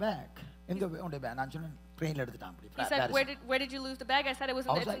you lose your bag? எங்க உங்க பேக்? நான் சொன்னேன் ட்ரெயின்ல எடுத்துட்டான் அப்படி. He said, where did you lose the bag? I said it was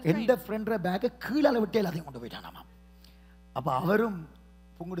in the train. எந்த ஃப்ரெண்ட்ற பேக் கீழால விட்டு எல்லாத்தையும் கொண்டு போயிட்டானாமா. அப்ப அவரும்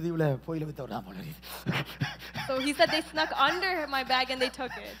புங்குடுதீவுல போயில வித்தவரா போல இருக்கு. So he said they snuck under my bag and they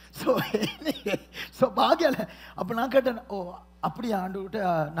took it. So பாக்கியால அப்ப நான் கேட்டேன், ஓ அப்படியே ஆண்டுகிட்ட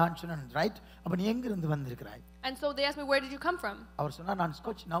நான் சொன்னேன், ரைட், அப்ப நீ எங்க இருந்து வந்திருக்கிறாய்? And so they asked me, where did you come from? அவர் சொன்னா நான்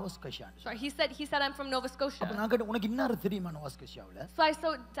Noah Scotia. Sorry, he said I'm from Nova Scotia. அப்ப நான் கேட்டேன், உனக்கு இன்னாரு தெரியுமா Noah ஸ்கோஷியாவுல? So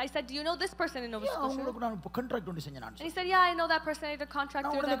I said, do you know this person in Nova Scotia? அவங்களுக்கு நான் கான்ட்ராக்ட் ஒன்னு செஞ்சேன் நான். And he said, yeah, I know that person. I did a contract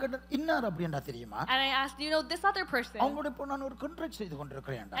நான் through உடனே them. கேட்டேன், இன்னாரு அப்படினா தெரியுமா? And I asked, do you know this other person? அவங்களோட இப்போ நான் ஒரு கான்ட்ராக்ட் செய்து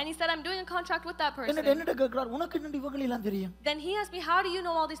கொண்டிருக்கிறேன். And he said, I'm doing a contract with that person. என்னட்ட கேக்குறார், உனக்கு என்ன இவங்க எல்லாம் தெரியும்? Then he asked me, how do you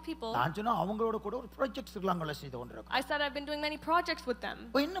know all these people? நான் சொன்னா அவங்களோட கூட ஒரு ப்ராஜெக்ட்ஸ் எல்லாம் செய்து கொண்டிருக்கிறேன். I said, I've been doing many projects with them.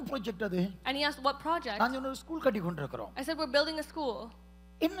 என்ன ப்ராஜெக்ட் அது? And he asked, what project? நான் சொன்ன ஸ்கூல் கட்டி கொண்டிருக்கிறோம். I said, we're building a school.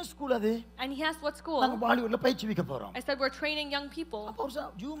 என்ன ஸ்கூல் அது? And he asked, what school? நாங்க பாலிவுட்ல பயிற்சி வைக்க போறோம். I said, we're training young people. அப்ப அவர்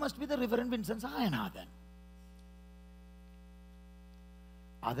சொன்னார், you must be the Reverend Vincent Sayanathan.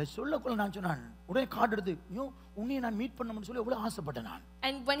 அதை சொல்லக்குள்ள நான் சொன்னான், உடனே கார்டு எடுத்து ஐயோ உன்னை நான் மீட் பண்ணணும்னு சொல்லி எவ்வளவு ஆசைப்பட்டேன் நான்.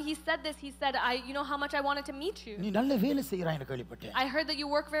 And when he said this, he said, you know how much I wanted to meet you. நீ நல்ல வேலை செய்யறாய் என்று கேள்விப்பட்டேன். I heard that you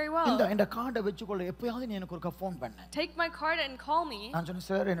work very well. இந்த கார்டை வெச்சுக்கொள்ள எப்பயாவது நீ எனக்கு ஒரு ஃபோன் பண்ணு. Take my card and call me. நான் சொன்னேன்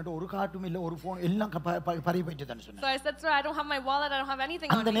சார் என்னோட ஒரு கார்டும் இல்ல ஒரு ஃபோன் எல்லாம் பறி போயிட்டுன்னு சொன்னேன். So I said, sir, I don't have my wallet, I don't have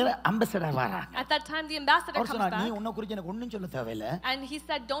anything on அந்த me. நேரா அம்பassador வராங்க. At that time the ambassador our comes சொன்னார் back. நீ உன்னை குறித்து எனக்கு ஒண்ணும் சொல்ல தேவையில்லை. And he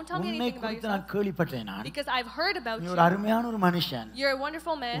said, don't tell me உன்னை anything about குறித்து நான் yourself. கேள்விப்பட்டேன் நான். Because I've heard about நீ you. ஒரு அருமையான ஒரு மனுஷன். You're a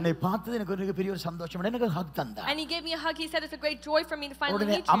wonderful man. உன்னை பார்த்தது எனக்கு ஒரு பெரிய ஒரு சந்தோஷம். எனக்கு ஹக் தந்தா. And he gave me a hug. He said it's a great joy for me to finally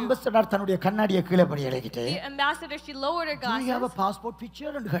உடனே meet you. அம்பassador தன்னுடைய கண்ணாடியை கீழே படி இறக்கிட்டு The ambassador, she lowered her Do you have a glasses passport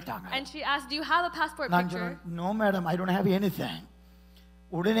picture ன்னு கேட்டாங்க. and she asked, do you have a passport நான் picture? சொன்னேன் no madam I don't have anything.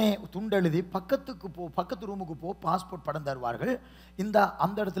 உடனே துண்டு எழுதி பக்கத்து ரூமுக்கு போ பாஸ்போர்ட் படம் தருவார்கள்.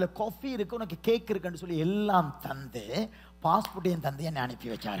 அந்த இடத்துல காஃபி இருக்கு உனக்கு கேக் இருக்குன்னு சொல்லி எல்லாம் தந்து பாஸ்போர்ட்டையும் தந்து என்னை அனுப்பி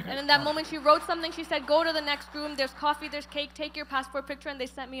வச்சார்கள். And in that moment she wrote something. She said, go to the next room, there's coffee, there's cake, take your passport picture, and they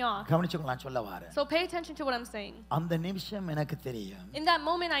sent me off. கவனிச்சுங்க நான் சொல்ல வரேன். So pay attention to what I'm saying. அந்த நிமிஷம் எனக்கு தெரியும். In that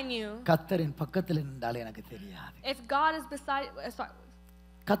moment I knew கர்த்தரின் பக்கத்தில் இருந்தாலே எனக்கு தெரியாது. if God is beside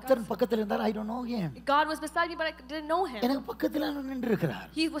கர்த்தர் பக்கத்தில் இருந்தால் I don't know him. God was beside me but I didn't know him. எனக்கு பக்கத்துல நின்று இருக்கிறார்.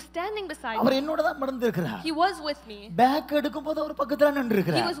 He was standing beside our me. என்னோட தான் நடந்து இருக்கிறார். He was with me. Back எடுக்கும்போது அவர் பக்கத்துல நின்று He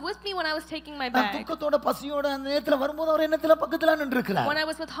இருக்கிறார். was with me when I was taking my நான் bag. துக்கத்தோட பசியோட அந்த நேரத்துல வரும்போது அவர் என்னத்துல பக்கத்துல நின்று இருக்கிறார். When I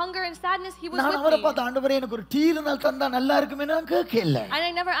was with hunger and sadness, he was நான் with அவரை me. பார்த்து ஆண்டவரே எனக்கு ஒரு டீ இருந்தால் தந்தா நல்லா இருக்குமே நான் கேட்கல. And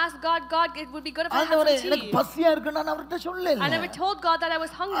I never asked God, it would be good if I had ஆண்டவரே some எனக்கு tea. பசியா இருக்கு நான் அவர்ட்ட சொல்லல. I never told God that I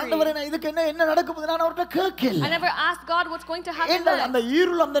was hungry. ஆண்டவரே நான் இதுக்கு என்ன நடக்க போகுது நான் அவர்ட்ட கேட்கல. I never asked God what's going to happen ஏன்னா next. அந்த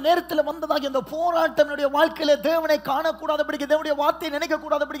இருள் அந்த நேரத்துல வந்ததாகி அந்த போராட்டம் என்னுடைய வாழ்க்கையில தேவனை காணக்கூடாதபடிக்கு தேவனுடைய வார்த்தையை நினைக்க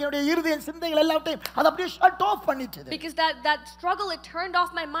கூடாதபடிக்கு என்னுடைய இருதயம் சிந்தைகள் எல்லாத்தையும் அது அப்படியே shut off பண்ணிட்டது. Because that struggle, it turned off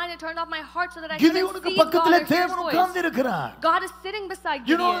my mind, it turned off my heart so that I couldn't கிதியோனுக்கு see God பக்கத்துல or hear His தேவன் voice. உட்கார்ந்து இருக்கிறார். God is sitting beside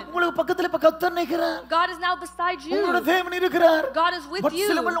you. உங்களுக்கு பக்கத்துல இப்ப கர்த்தர் நிற்கிறார். God is now beside you. உங்களுடைய தேவன் இருக்கிறார். God is with you.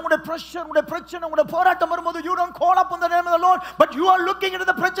 சிலவங்க உங்களுடைய பிரஷர் உங்களுடைய பிரச்சனை உங்களுடைய போராட்டம் வரும்போது you don't call upon the name of the Lord but you are looking into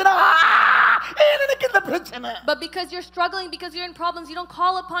the பிரச்சனை. எனக்கு இந்த பிரச்சனை. But because you're struggling, because you're in problems, you don't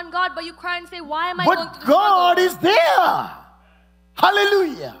call upon God but you cry and say, why am I But going through this God struggle? is there.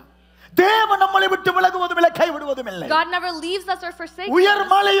 Hallelujah. தேவன் நம்மளை விட்டு விலகுவதும் இல்லை கைவிடுவதும் இல்லை. God never leaves us or forsakes உயர் us.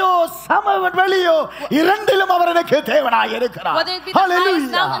 மலையோ சமவெளியோ இரண்டிலும் அவர் எனக்கு தேவனாய் இருக்கிறார். Whether it be the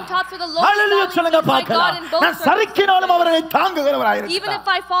highest mountain tops or the lowest Hallelujah valley, சொல்லுங்க He's my God பார்க்கலாம். in both நான் சரிக்கினாலும் அவர் என்னை தாங்குகிறவராய் circumstances. Even இருக்கிறார்.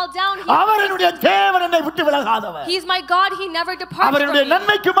 if I fall down, அவர் என்னுடைய தேவன் என்னை விட்டு விலகாதவர். He's my God, He never departs our from என்னுடைய me.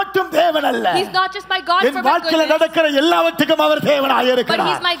 நன்மைக்கு மட்டும் தேவன் அல்ல. He's not just my God N for my வாழ்க்கையில் goodness. நடக்கிற எல்லாவற்றுக்கும் அவர் தேவனாய் இருக்கிறார்.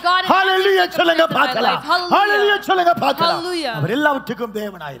 But He's my God in Hallelujah every சொல்லுங்க circumstance of my பார்க்கலாம். life. Hallelujah. Hallelujah சொல்லுங்க பார்க்கலாம். Hallelujah. அவர் எல்லாவற்றுக்கும்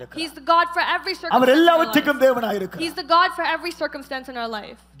தேவனாய் இருக்கிறார். He's the God for every our circumstance in our எல்லாவற்றுக்கும் life. தேவனாய் இருக்கிறார். He's the God for every circumstance in our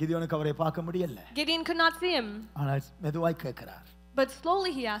life. கிதியோனுக்கு அவரை பார்க்க முடியல. Gideon could not see Him, ஆனால் மெதுவாய் கேட்கிறார். but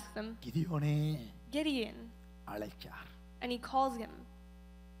slowly he asked Him, கிதியோனே Gideon, அழைச்சார். and he calls him.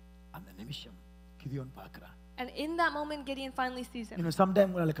 அந்த நிமிஷம் கிதியோன் பார்க்கிறான். And in that moment, Gideon finally sees Him. இன்னும் சம்டைம்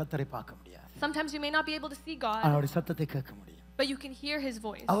உங்களால கர்த்தரை பார்க்க முடியாது. Sometimes you may not be able to see God, அவருடைய சத்தத்தை கேட்க முடியும். but you can hear His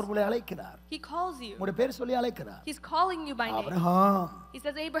voice. அவர் உங்களை அழைக்கிறார். He calls you. உங்களுடைய பேர் சொல்லி அழைக்கிறார். He's calling you by name. Abraham, He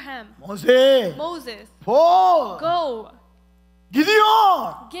says, Abraham, மோசே, Moses, போ, go. கிதியோன்,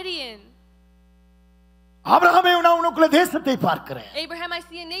 Gideon, ஆபிரகாமே நான் உனக்குள்ள தேசத்தை பார்க்கிறேன். Abraham, I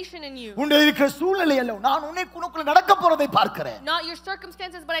see a nation in you. உன்னுடைய இருக்கிற சூழ்நிலை அல்ல, நான் உனக்குள்ள நடக்க போறதை பார்க்கிறேன். Not your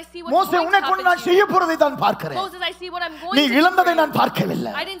circumstances, but I see what's மோசே going to உனக்கு happen நான் to செய்ய you. போறதை தான் பார்க்கிறேன். Moses, I see what I'm going நீ to do இழந்ததை for நான் you.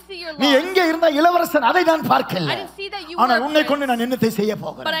 பார்க்கவில்லை. I didn't see your நீ loss. எங்கே இருந்த இளவரசன் அதை நான் பார்க்கவில்லை. I didn't see that you ஆனால் were a உன்னை கொண்டு prince, நான் என்னத்தை செய்ய but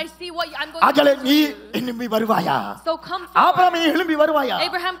போகிறேன். I see what I'm going to ஆகவே do நீ through you. எழும்பி வருவாயா? So come ஆபிரகாமே forward. எழும்பி வருவாயா?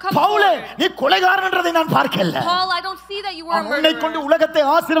 Abraham, come பவுலே forward. நீ கொலைகாரன் என்றதை நான் பார்க்கல. Paul, I don't see that you were a உன்னை கொண்டு murderer, உலகத்தை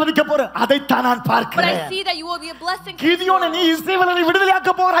ஆசீர்வதிக்க போறேன் அதைத்தான் நான் but I பார்க்கிறேன். see that you will be a blessing to கிதியோனை நீ the world. இஸ்ரவேலை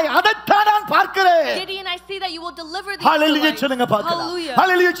விடுதலையாக்க போறாய் அதைத்தான் நான் பார்க்கிறேன். Gideon, I see that you will deliver the hallelujah Israelites. சொல்லுங்க பார்க்கலாம். Hallelujah.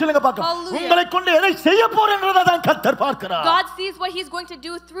 ஹalleluya சொல்லுங்க பார்க்கலாம். Hallelujah. உங்களை கொண்டு எதை செய்ய போறேன்றதை தான் கர்த்தர் பார்க்கிறார். God sees what He's going to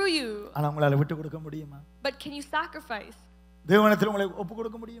do through you, ஆனா உங்களால விட்டு கொடுக்க முடியுமா? but can you sacrifice? தேவனிடத்தில் உங்களை ஒப்பு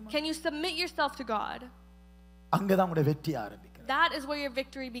கொடுக்க முடியுமா? Can you submit yourself to God? அங்கதான் உங்களுடைய வெற்றி ஆரம்பிக்குது. That is where your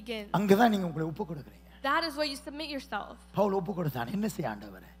victory begins. அங்கதான் நீங்க உங்களை ஒப்பு கொடுக்கறீங்க. That is where you submit yourself. Pavul ஒப்பு கொடுத்தான். என்ன செய்ய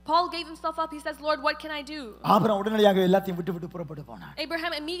ஆண்டவரே? Paul gave himself up. He says, Lord, what can I do? Abraham உடனடியாக எல்லாத்தையும் விட்டு புறப்பட்டு போனான்.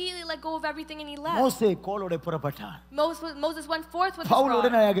 Abraham immediately let go of everything and he left. மோசே கோலோட புறப்பட்டான். Moses went forth with his Pavul rod.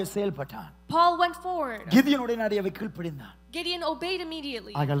 உடனடியாக செயல்பட்டான். Paul went forward. கிதியோன் உடனடியாக கீழ்ப்படிந்தான். Gideon obeyed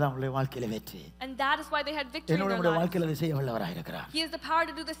immediately. ஆகவே அவங்களுடைய வாழ்க்கையில வெற்றி. And that is why they had victory in என்னோட their உங்களுடைய lives. வாழ்க்கையில அதை செய்ய வல்லவராய் இருக்கிறார். He has the power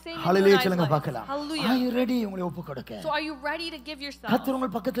to do the same in hallelujah your சொல்லுங்க lives. பார்க்கலாம். Hallelujah. Are you ready உங்களை ஒப்பு கொடுக்க? So are you ready to give yourself? கர்த்தர்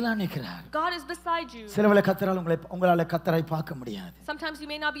உங்கள் பக்கத்துல நிற்கிறார். God is beside you. சிலவேளை கர்த்தரால் உங்களால கர்த்தரை பார்க்க முடியாது. Sometimes you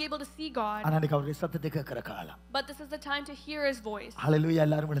may not be able to see God, ஆனா இன்னைக்கு அவருடைய சத்தத்தை கேட்கிற காலம். but this is the time to hear His voice. ஹalleluya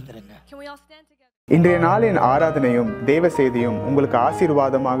எல்லாரும் எழுந்திருங்க. Can we all stand together? இன்றைய நாளின் ஆராதனையும் தேவ செய்தியும் உங்களுக்கு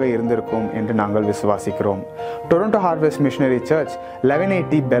ஆசீர்வாதமாக இருந்திருக்கும் என்று நாங்கள் விசுவாசிக்கிறோம். Toronto harvest missionary search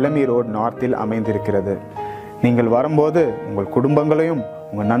 1180 பெலமி road நார்த்தில் அமைந்திருக்கிறது. நீங்கள் வரும்போது உங்கள் குடும்பங்களையும்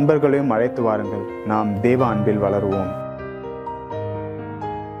உங்கள் நண்பர்களையும் அழைத்து வாருங்கள். நாம் தேவ அன்பில் வளருவோம்.